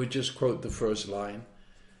psalm, they would just quote the first line.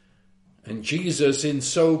 And Jesus, in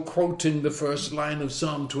so quoting the first line of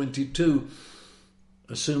Psalm 22,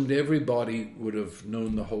 assumed everybody would have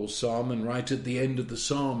known the whole psalm. And right at the end of the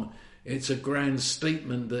psalm, it's a grand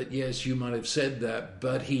statement that, yes, you might have said that,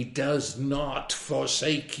 but he does not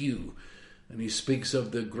forsake you. And he speaks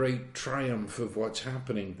of the great triumph of what's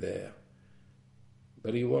happening there.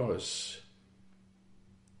 But he was.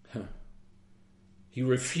 He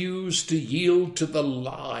refused to yield to the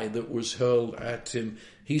lie that was hurled at him.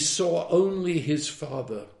 He saw only his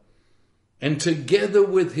Father. And together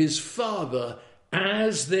with his Father,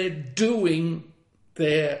 as they're doing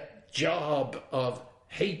their job of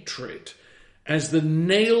hatred, as the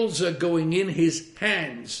nails are going in his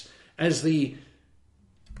hands, as the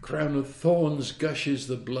crown of thorns gushes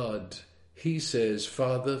the blood, he says,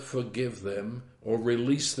 Father, forgive them or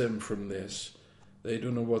release them from this. They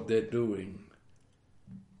don't know what they're doing.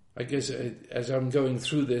 I guess as I'm going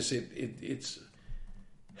through this, it's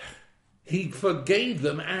he forgave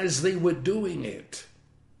them as they were doing it.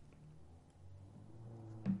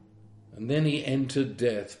 And then he entered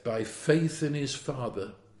death by faith in his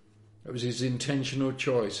Father. That was his intentional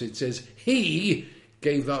choice. It says he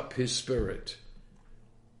gave up his spirit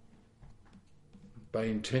by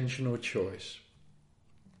intentional choice.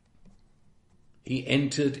 He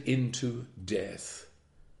entered into death.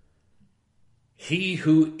 He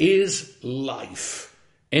who is life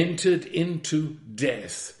entered into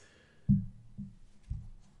death,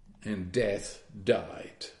 and death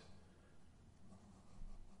died.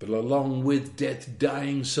 But along with death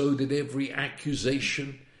dying, so did every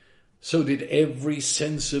accusation, so did every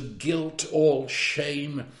sense of guilt, all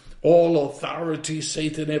shame, all authority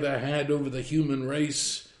Satan ever had over the human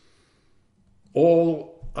race, all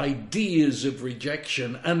ideas of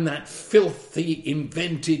rejection, and that filthy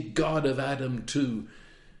invented God of Adam too,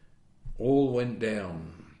 all went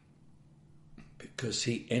down because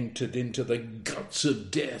he entered into the guts of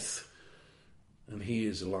death, and he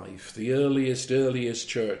is life. The earliest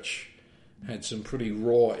church had some pretty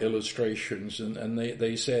raw illustrations, and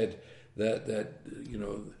they said that you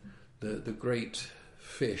know the great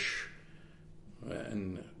fish,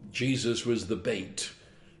 and Jesus was the bait.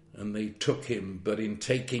 And they took him, but in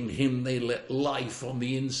taking him, they let life on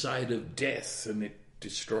the inside of death, and it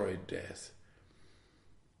destroyed death.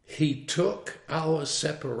 He took our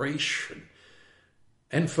separation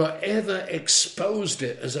and forever exposed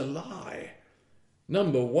it as a lie.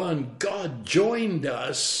 Number one, God joined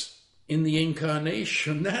us in the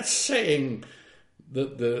incarnation. That's saying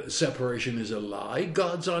that the separation is a lie.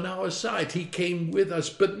 God's on our side. He came with us,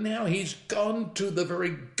 but now he's gone to the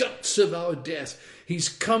very guts of our death. He's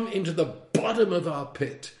come into the bottom of our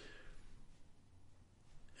pit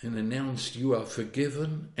and announced, you are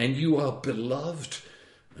forgiven and you are beloved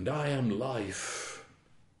and I am life.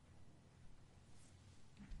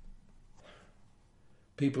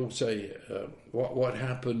 People say, what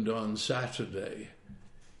happened on Saturday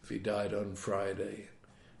if he died on Friday?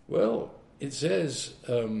 Well, it says,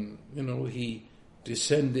 he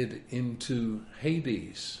descended into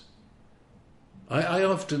Hades. I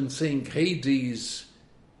often think Hades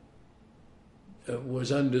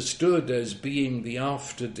was understood as being the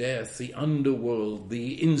after death, the underworld,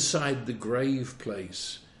 the inside the grave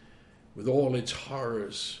place with all its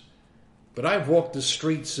horrors. But I've walked the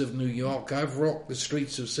streets of New York. I've walked the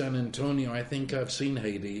streets of San Antonio. I think I've seen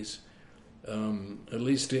Hades. At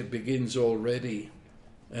least it begins already.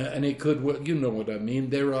 And it could, you know what I mean.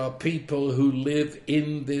 There are people who live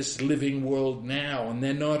in this living world now, and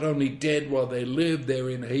they're not only dead while they live, they're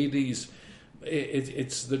in Hades.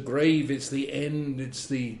 It's the grave, it's the end, it's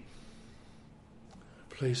the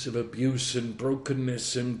place of abuse and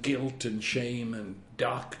brokenness and guilt and shame and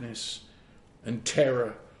darkness and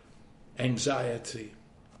terror, anxiety.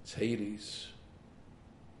 It's Hades.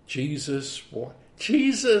 Jesus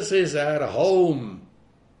is at home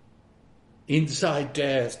inside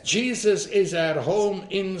death. Jesus is at home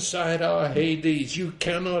inside our Hades. You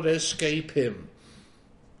cannot escape him.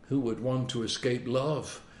 Who would want to escape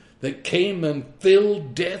love that came and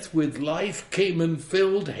filled death with life, came and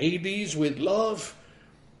filled Hades with love?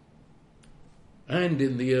 And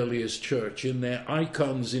in the earliest church, in their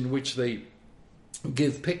icons in which they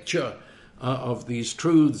give picture of these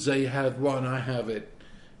truths, they have one. I have it.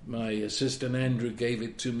 My assistant Andrew gave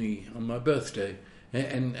it to me on my birthday.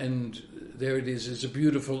 And there it is. It's a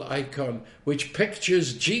beautiful icon which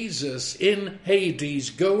pictures Jesus in Hades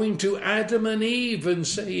going to Adam and Eve and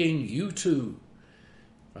saying, "You too,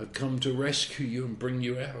 I've come to rescue you and bring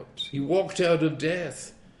you out." He walked out of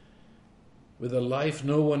death with a life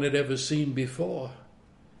no one had ever seen before,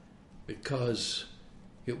 because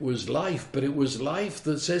it was life, but it was life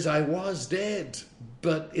that says, I was dead,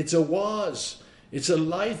 but it's a was. It's a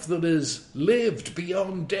life that has lived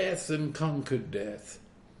beyond death and conquered death.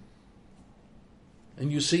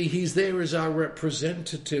 And you see, he's there as our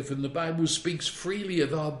representative, and the Bible speaks freely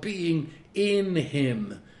of our being in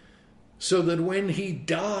him, so that when he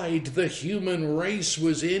died, the human race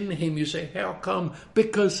was in him. You say, how come?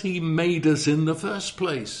 Because he made us in the first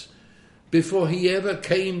place. Before he ever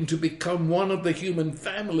came to become one of the human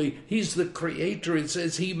family, he's the creator. It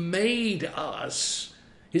says he made us.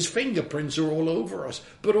 His fingerprints are all over us.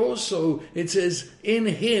 But also it says in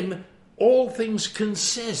him all things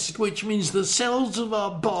consist, which means the cells of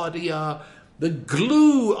our body are the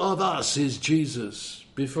glue of us is Jesus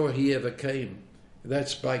before he ever came.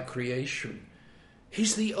 That's by creation.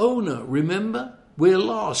 He's the owner, remember? We're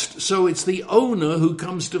lost. So it's the owner who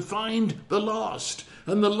comes to find the lost.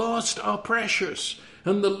 And the lost are precious.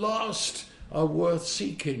 And the lost are worth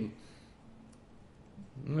seeking.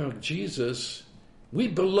 No, Jesus, we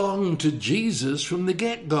belong to Jesus from the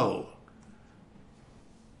get-go.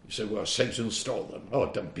 You say, well, Satan stole them.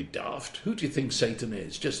 Oh, don't be daft. Who do you think Satan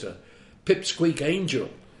is? Just a pipsqueak angel.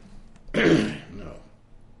 No.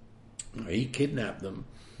 He kidnapped them.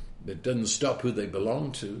 It doesn't stop who they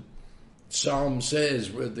belong to. Psalm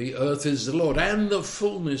says, the earth is the Lord and the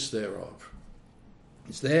fullness thereof.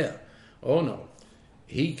 It's there. Oh no.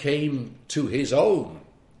 He came to his own.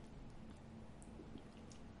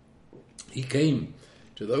 He came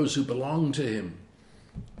to those who belong to him.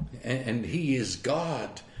 And he is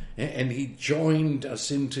God. And he joined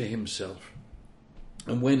us into himself.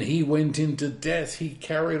 And when he went into death, he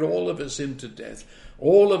carried all of us into death.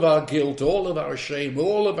 All of our guilt, all of our shame,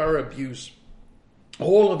 all of our abuse,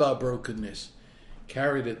 all of our brokenness,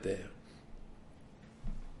 carried it there.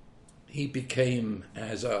 He became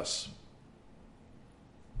as us,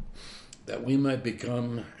 that we might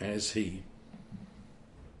become as he.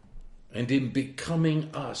 And in becoming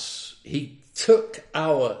us, he took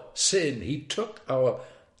our sin, he took our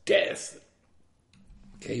death,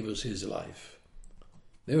 gave us his life.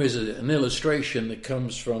 There is an illustration that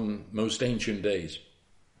comes from most ancient days.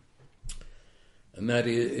 And that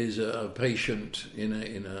is a patient in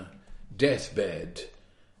a deathbed.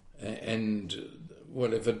 And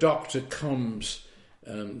well, if a doctor comes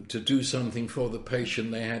to do something for the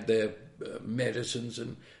patient, they had their medicines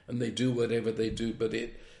and they do whatever they do, but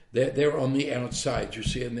they're on the outside, you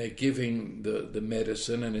see, and they're giving the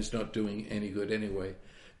medicine and it's not doing any good anyway.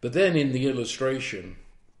 But then in the illustration,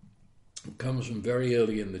 it comes from very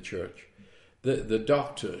early in the church, the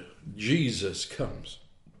doctor, Jesus, comes.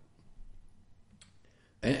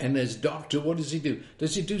 And as doctor, what does he do?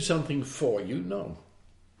 Does he do something for you? No.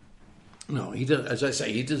 No, he doesn't. As I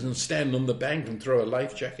say, he doesn't stand on the bank and throw a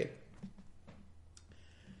life jacket.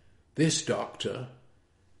 This doctor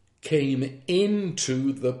came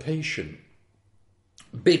into the patient,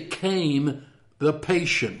 became the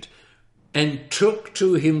patient, and took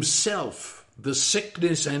to himself the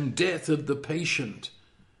sickness and death of the patient.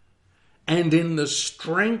 And in the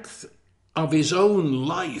strength of his own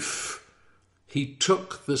life, he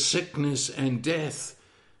took the sickness and death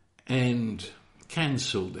and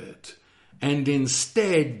cancelled it, and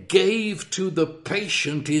instead gave to the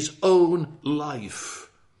patient his own life.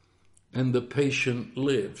 And the patient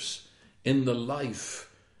lives in the life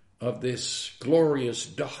of this glorious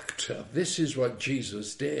doctor. This is what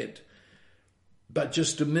Jesus did. But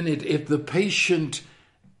just a minute, if the patient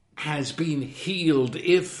has been healed,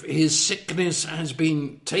 if his sickness has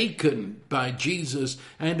been taken by Jesus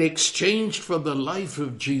and exchanged for the life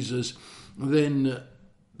of Jesus, then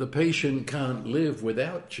the patient can't live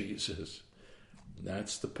without Jesus.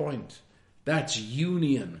 That's the point. That's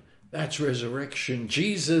union. That's resurrection.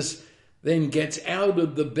 Jesus then gets out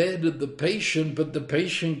of the bed of the patient, but the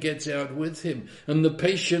patient gets out with him. And the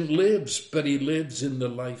patient lives, but he lives in the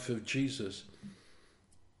life of Jesus.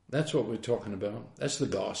 That's what we're talking about. That's the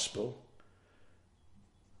gospel.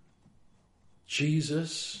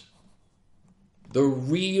 Jesus, the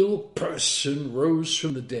real person, rose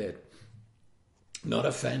from the dead. Not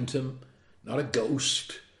a phantom, not a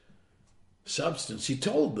ghost. Substance. He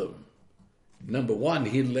told them. Number one,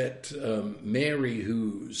 he let Mary,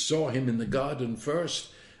 who saw him in the garden first,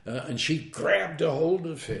 and she grabbed a hold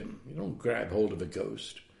of him. You don't grab hold of a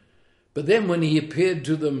ghost. But then when he appeared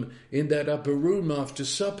to them in that upper room after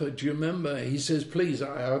supper, do you remember? He says, please,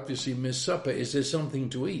 I obviously missed supper. Is there something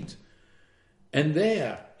to eat? And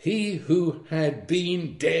there, he who had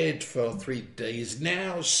been dead for 3 days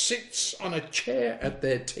now sits on a chair at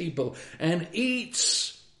their table and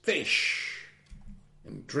eats fish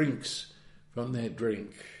and drinks from their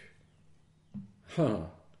drink.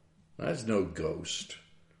 That's no ghost.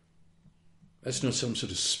 That's not some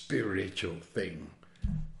sort of spiritual thing.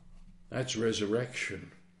 That's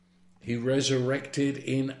resurrection. He resurrected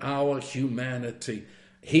in our humanity.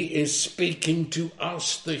 He is speaking to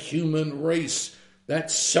us, the human race,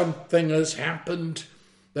 that something has happened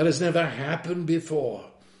that has never happened before.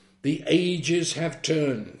 The ages have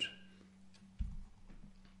turned.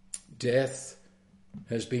 Death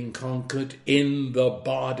has been conquered in the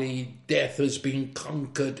body. Death has been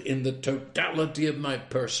conquered in the totality of my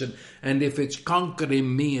person. And if it's conquered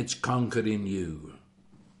in me, it's conquered in you.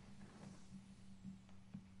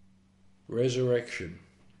 Resurrection.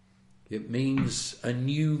 It means a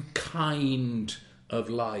new kind of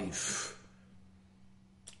life.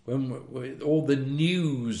 When all the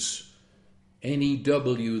news,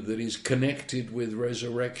 NEW, that is connected with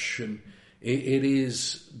resurrection, it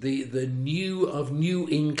is the new of new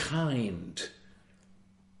in kind.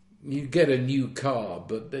 You get a new car,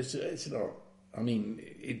 but it's not. I mean,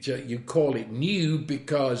 you call it new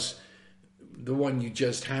because the one you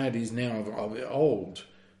just had is now old.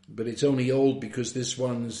 But it's only old because this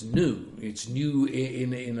one's new. It's new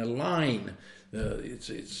in a line.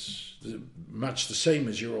 It's much the same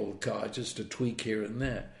as your old car, just a tweak here and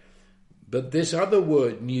there. But this other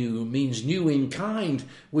word, new, means new in kind,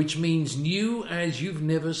 which means new as you've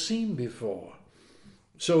never seen before.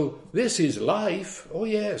 So this is life. Oh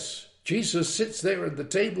yes, Jesus sits there at the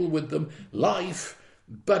table with them, life,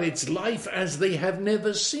 but it's life as they have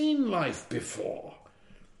never seen life before.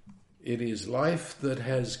 It is life that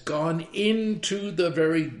has gone into the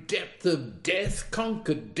very depth of death,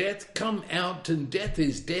 conquered death, come out, and death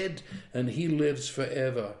is dead, and he lives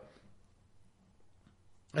forever.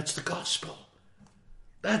 That's the gospel.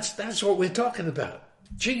 That's what we're talking about.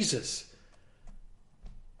 Jesus.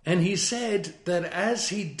 And he said that as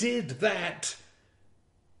he did that,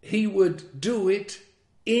 he would do it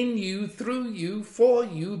in you, through you, for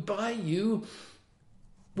you, by you,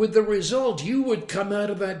 with the result you would come out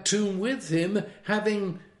of that tomb with him,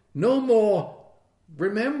 having no more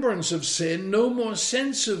remembrance of sin, no more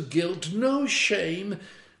sense of guilt, no shame,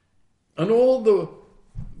 and all the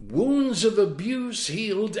wounds of abuse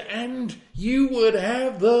healed, and you would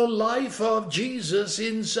have the life of Jesus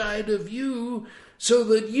inside of you, so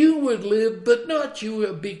that you would live, but not you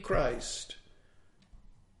would be Christ.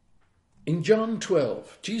 In John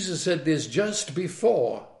 12, Jesus said this just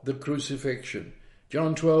before the crucifixion.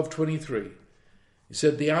 John 12:23. He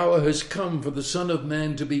said, the hour has come for the Son of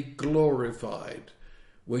Man to be glorified,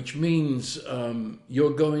 which means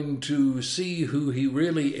you're going to see who he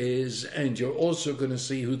really is, and you're also going to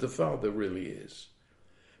see who the Father really is.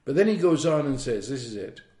 But then he goes on and says, this is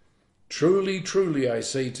it. Truly, truly, I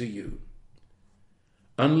say to you,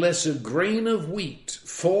 unless a grain of wheat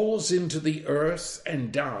falls into the earth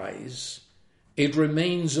and dies, it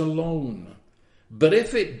remains alone. But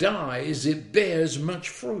if it dies, it bears much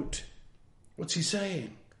fruit. What's he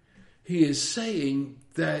saying? He is saying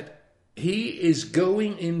that he is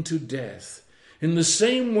going into death in the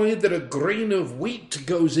same way that a grain of wheat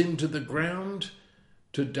goes into the ground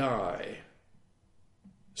to die.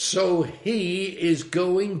 So he is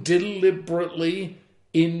going deliberately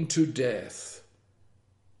into death.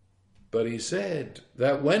 But he said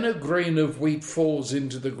that when a grain of wheat falls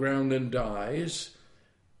into the ground and dies,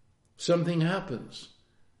 something happens.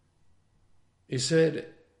 He said,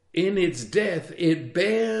 in its death, it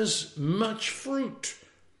bears much fruit.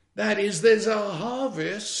 That is, there's a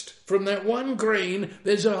harvest. From that one grain,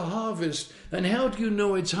 there's a harvest. And how do you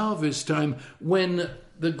know it's harvest time? When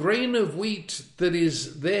the grain of wheat that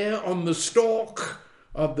is there on the stalk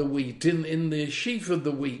of the wheat, in the sheaf of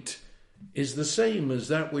the wheat, is the same as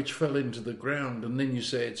that which fell into the ground. And then you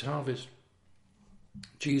say it's harvest.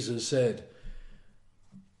 Jesus said,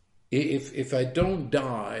 if I don't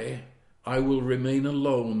die, I will remain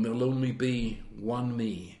alone. There'll only be one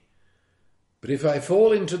me. But if I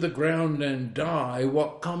fall into the ground and die,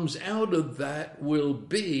 what comes out of that will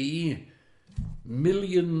be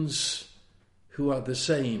millions who are the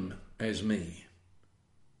same as me.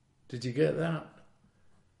 Did you get that?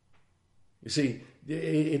 You see,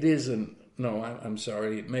 it isn't. No, I'm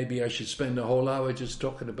sorry. Maybe I should spend a whole hour just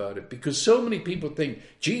talking about it, because so many people think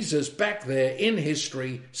Jesus back there in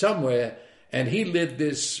history somewhere, and he lived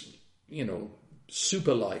this,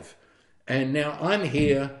 super life. And now I'm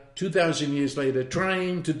here 2,000 years later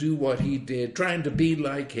trying to do what he did, trying to be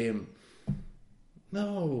like him.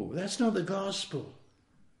 No, that's not the gospel.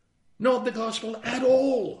 Not the gospel at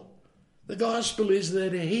all. The gospel is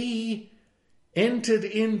that he entered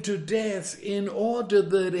into death in order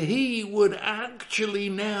that he would actually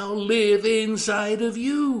now live inside of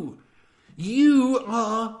you. You've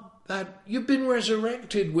been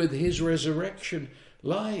resurrected with his resurrection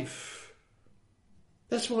life.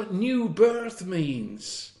 That's what new birth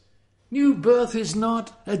means. New birth is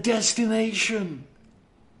not a destination.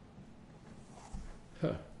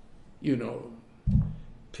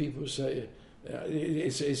 People say,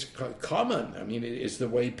 it's common. I mean, it's the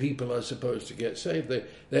way people are supposed to get saved.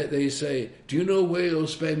 They say, do you know where you'll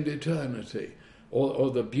spend eternity? Or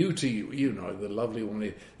the beauty, the lovely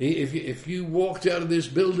one. If you walked out of this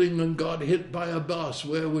building and got hit by a bus,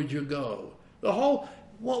 where would you go?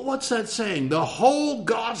 What's that saying? The whole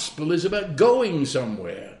gospel is about going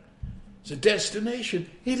somewhere. It's a destination.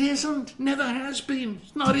 It isn't. Never has been.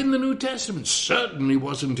 It's not in the New Testament. Certainly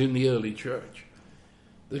wasn't in the early church.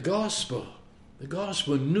 The gospel,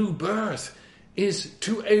 new birth, is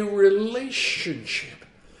to a relationship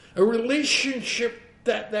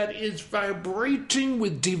that is vibrating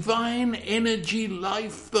with divine energy,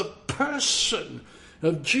 life, the person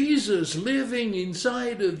of Jesus living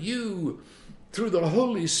inside of you through the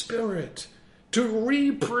Holy Spirit, to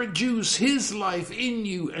reproduce his life in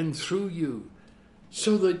you and through you,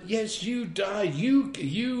 so that, yes, you die, you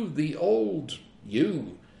the old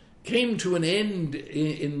you, came to an end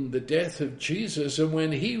in the death of Jesus, and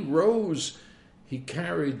when he rose, he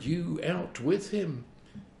carried you out with him,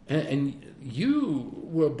 and you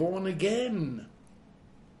were born again.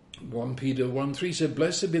 1 Peter 1:3 said,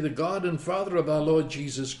 "Blessed be the God and Father of our Lord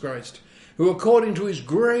Jesus Christ, who according to his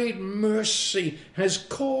great mercy has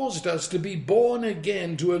caused us to be born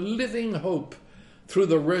again to a living hope through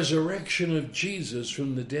the resurrection of Jesus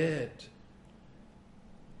from the dead."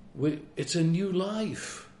 It's a new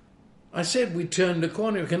life. I said we turned a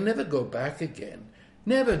corner. We can never go back again.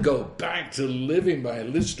 Never go back to living by a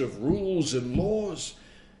list of rules and laws.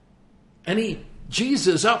 And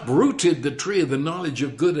Jesus uprooted the tree of the knowledge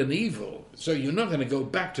of good and evil. So you're not going to go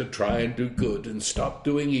back to try and do good and stop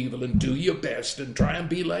doing evil and do your best and try and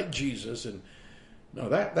be like Jesus. And no,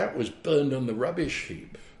 that was burned on the rubbish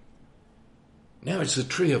heap. Now it's the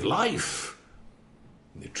tree of life.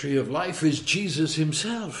 The tree of life is Jesus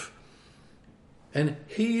himself. And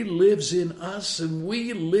he lives in us and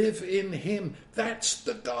we live in him. That's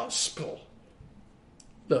the gospel.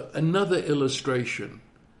 Look, another illustration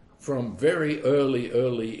from very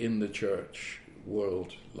early in the church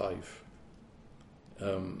world life.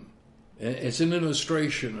 It's an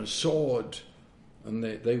illustration, a sword, and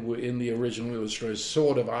they were in the original illustration,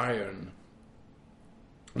 sword of iron.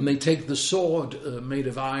 And they take the sword made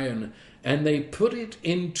of iron and they put it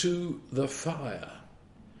into the fire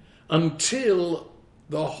until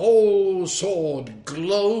the whole sword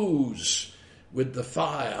glows with the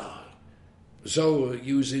fire. So,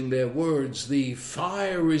 using their words, the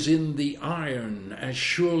fire is in the iron as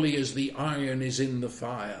surely as the iron is in the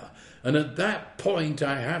fire. And at that point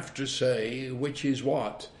I have to say, which is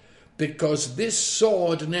what? Because this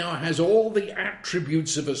sword now has all the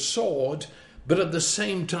attributes of a sword, but at the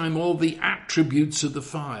same time all the attributes of the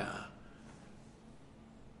fire.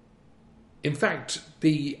 In fact,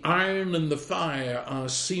 the iron and the fire are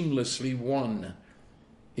seamlessly one.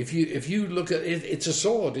 If you look at it, it's a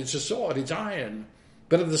sword, it's iron.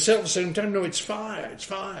 But at the same time, no, it's fire.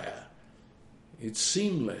 It's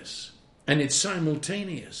seamless and it's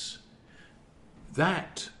simultaneous.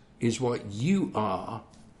 That is what you are,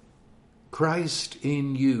 Christ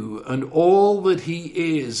in you, and all that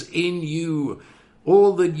he is in you,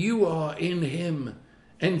 all that you are in him.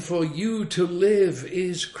 And for you to live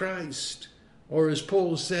is Christ. Or as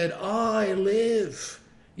Paul said, I live,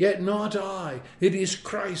 yet not I. It is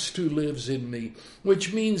Christ who lives in me,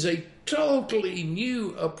 which means a totally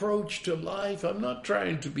new approach to life. I'm not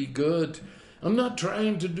trying to be good. I'm not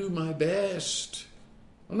trying to do my best.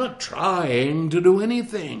 I'm not trying to do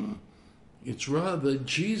anything. It's rather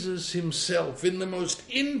Jesus himself in the most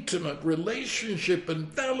intimate relationship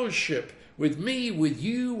and fellowship with me, with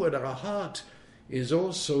you, at our heart, is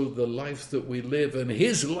also the life that we live. And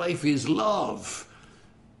his life is love.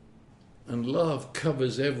 And love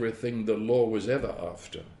covers everything the law was ever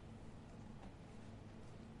after.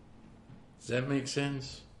 Does that make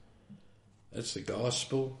sense? That's the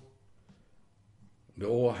gospel. It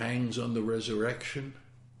all hangs on the resurrection.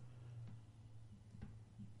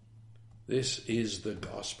 This is the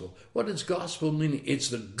gospel. What does gospel mean? It's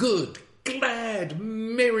the good, glad,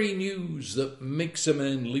 merry news that makes a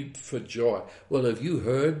man leap for joy. Well, have you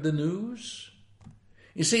heard the news?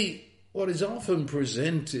 You see, what is often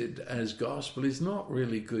presented as gospel is not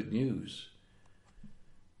really good news.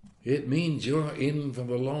 It means you're in for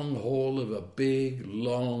the long haul of a big,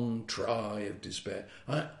 long try of despair.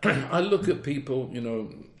 I look at people,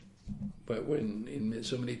 but when in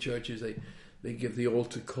so many churches they give the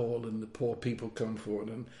altar call and the poor people come forward.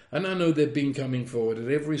 And I know they've been coming forward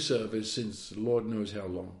at every service since Lord knows how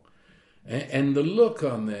long. And the look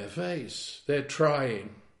on their face, they're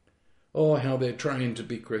trying. Oh, how they're trying to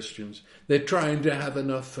be Christians. They're trying to have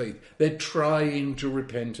enough faith. They're trying to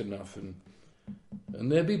repent enough.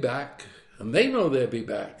 And they'll be back. And they know they'll be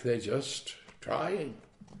back. They're just trying.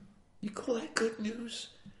 You call that good news?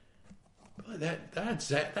 Boy, that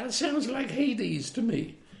sounds like Hades to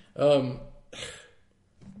me.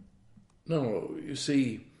 No, you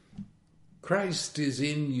see, Christ is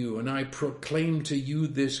in you, and I proclaim to you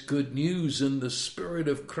this good news, and the Spirit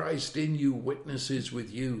of Christ in you witnesses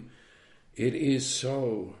with you. It is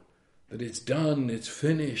so, that it's done, it's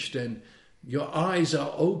finished, and your eyes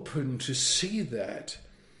are open to see that.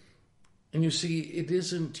 And you see, it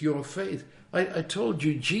isn't your faith. I told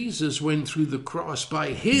you Jesus went through the cross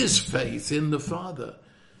by his faith in the Father,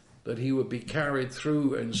 that he would be carried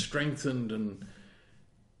through and strengthened. And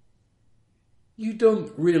you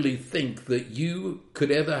don't really think that you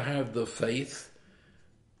could ever have the faith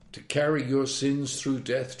to carry your sins through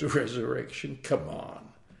death to resurrection? Come on.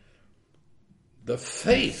 The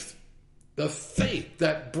faith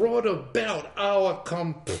that brought about our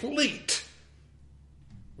complete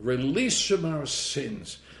release from our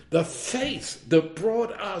sins, the faith that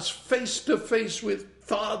brought us face to face with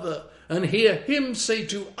Father and hear him say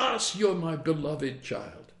to us, "You're my beloved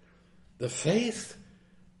child." The faith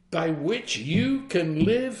by which you can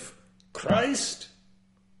live Christ.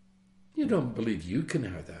 You don't believe you can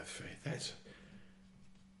have that faith.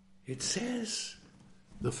 It says,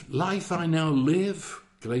 the life I now live,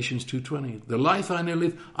 Galatians 2:20, the life I now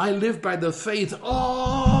live, I live by the faith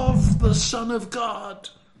of the Son of God.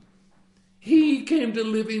 He came to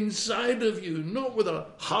live inside of you, not with a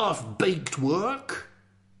half-baked work.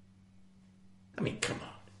 I mean, come on.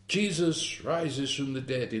 Jesus rises from the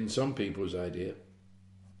dead in some people's idea.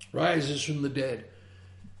 Rises from the dead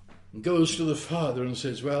and goes to the Father and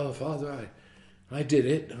says, "Well, Father, I did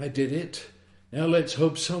it. Now let's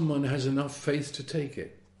hope someone has enough faith to take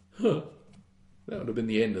it." That would have been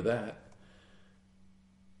the end of that.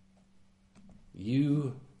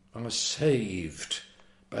 You are saved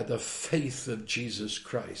by the faith of Jesus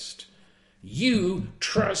Christ. You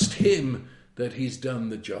trust him that he's done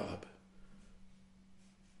the job.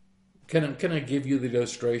 Can I give you the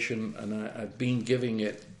illustration? And I've been giving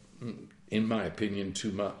it, in my opinion,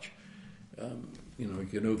 too much. You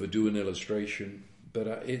can overdo an illustration, but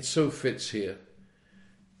it so fits here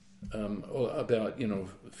about,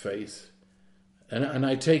 faith. And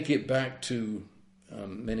I take it back to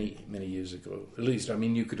many, many years ago. At least,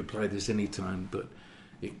 you could apply this any time, but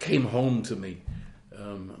it came home to me.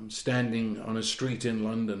 I'm standing on a street in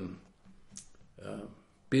London,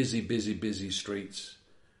 busy streets,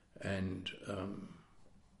 and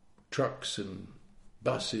trucks and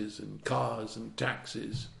buses and cars and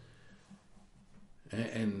taxis,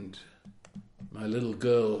 and my little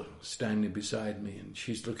girl standing beside me, and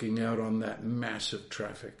she's looking out on that mass of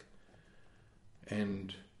traffic,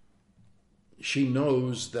 and she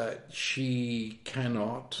knows that she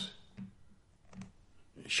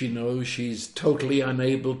knows she's totally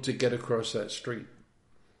unable to get across that street.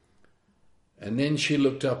 And then she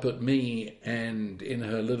looked up at me and in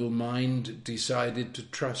her little mind decided to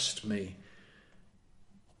trust me,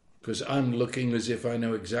 because I'm looking as if I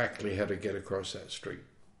know exactly how to get across that street.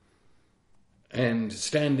 And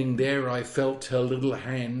standing there, I felt her little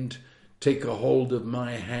hand take a hold of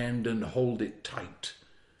my hand and hold it tight.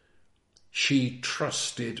 She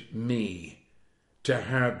trusted me to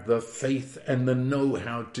have the faith and the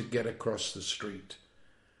know-how to get across the street.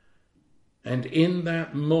 And in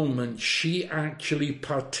that moment, she actually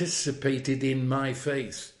participated in my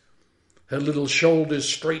faith. Her little shoulders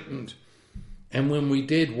straightened, And when we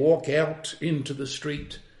did walk out into the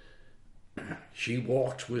street, she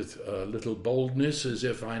walked with a little boldness as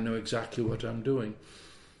if I know exactly what I'm doing.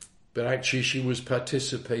 But actually she was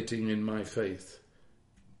participating in my faith.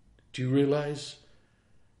 Do you realize?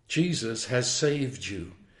 Jesus has saved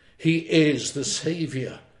you. He is the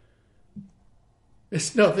Savior.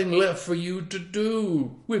 There's nothing left for you to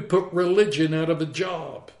do. We put religion out of a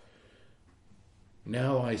job.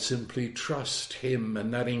 Now I simply trust him,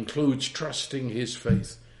 and that includes trusting his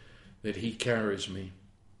faith that he carries me.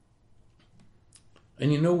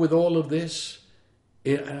 And you know, with all of this,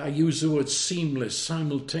 I use the word seamless,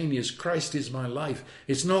 simultaneous. Christ is my life.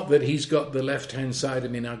 It's not that he's got the left-hand side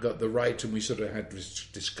of me and I've got the right and we sort of had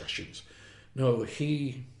discussions. No,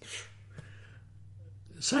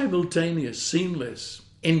 simultaneous, seamless.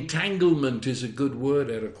 Entanglement is a good word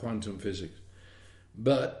out of quantum physics.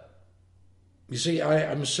 But, you see,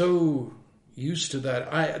 I'm so used to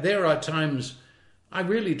that. There are times I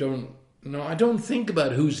really don't know. I don't think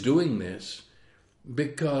about who's doing this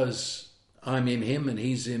because I'm in him and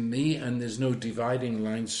he's in me and there's no dividing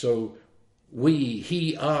line. So we,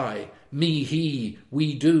 he, I, me, he,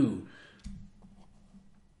 we do.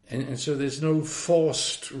 And so there's no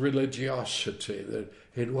forced religiosity that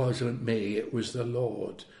it wasn't me, it was the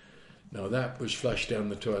Lord. No, that was flushed down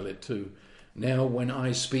the toilet too. Now when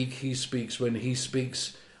I speak, he speaks. When he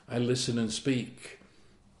speaks, I listen and speak.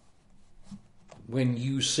 When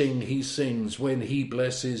you sing, he sings. When he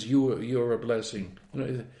blesses, you're a blessing. You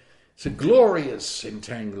know, it's a glorious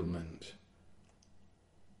entanglement.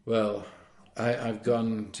 Well, I've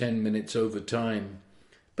gone 10 minutes over time.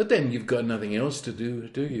 But then you've got nothing else to do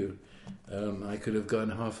you? I could have gone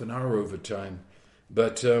half an hour over time.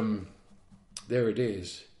 But there it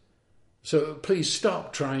is. So please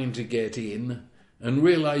stop trying to get in and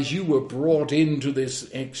realize you were brought into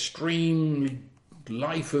this extreme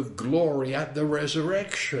life of glory at the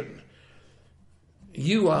resurrection.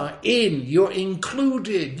 You are in, you're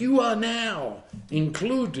included, you are now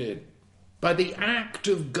included by the act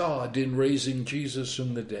of God in raising Jesus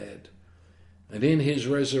from the dead. And in his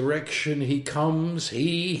resurrection, he comes,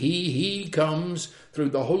 he comes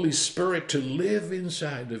through the Holy Spirit to live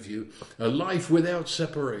inside of you, a life without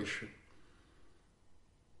separation.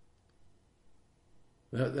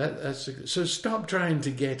 So stop trying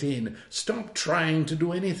to get in. Stop trying to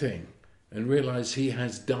do anything and realize he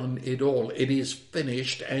has done it all. It is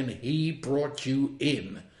finished and he brought you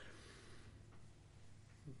in.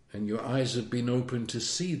 And your eyes have been opened to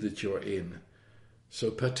see that you're in.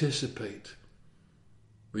 So participate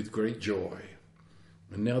with great joy.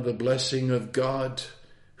 And now the blessing of God,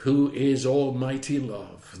 who is almighty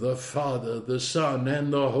love, the Father, the Son,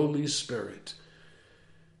 and the Holy Spirit.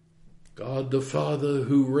 God the Father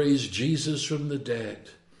who raised Jesus from the dead.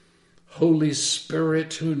 Holy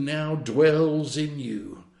Spirit who now dwells in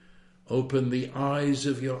you. Open the eyes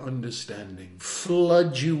of your understanding.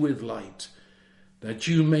 Flood you with light, that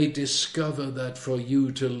you may discover that for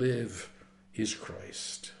you to live is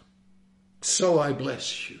Christ. So I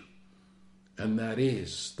bless you, and that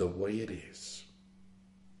is the way it is.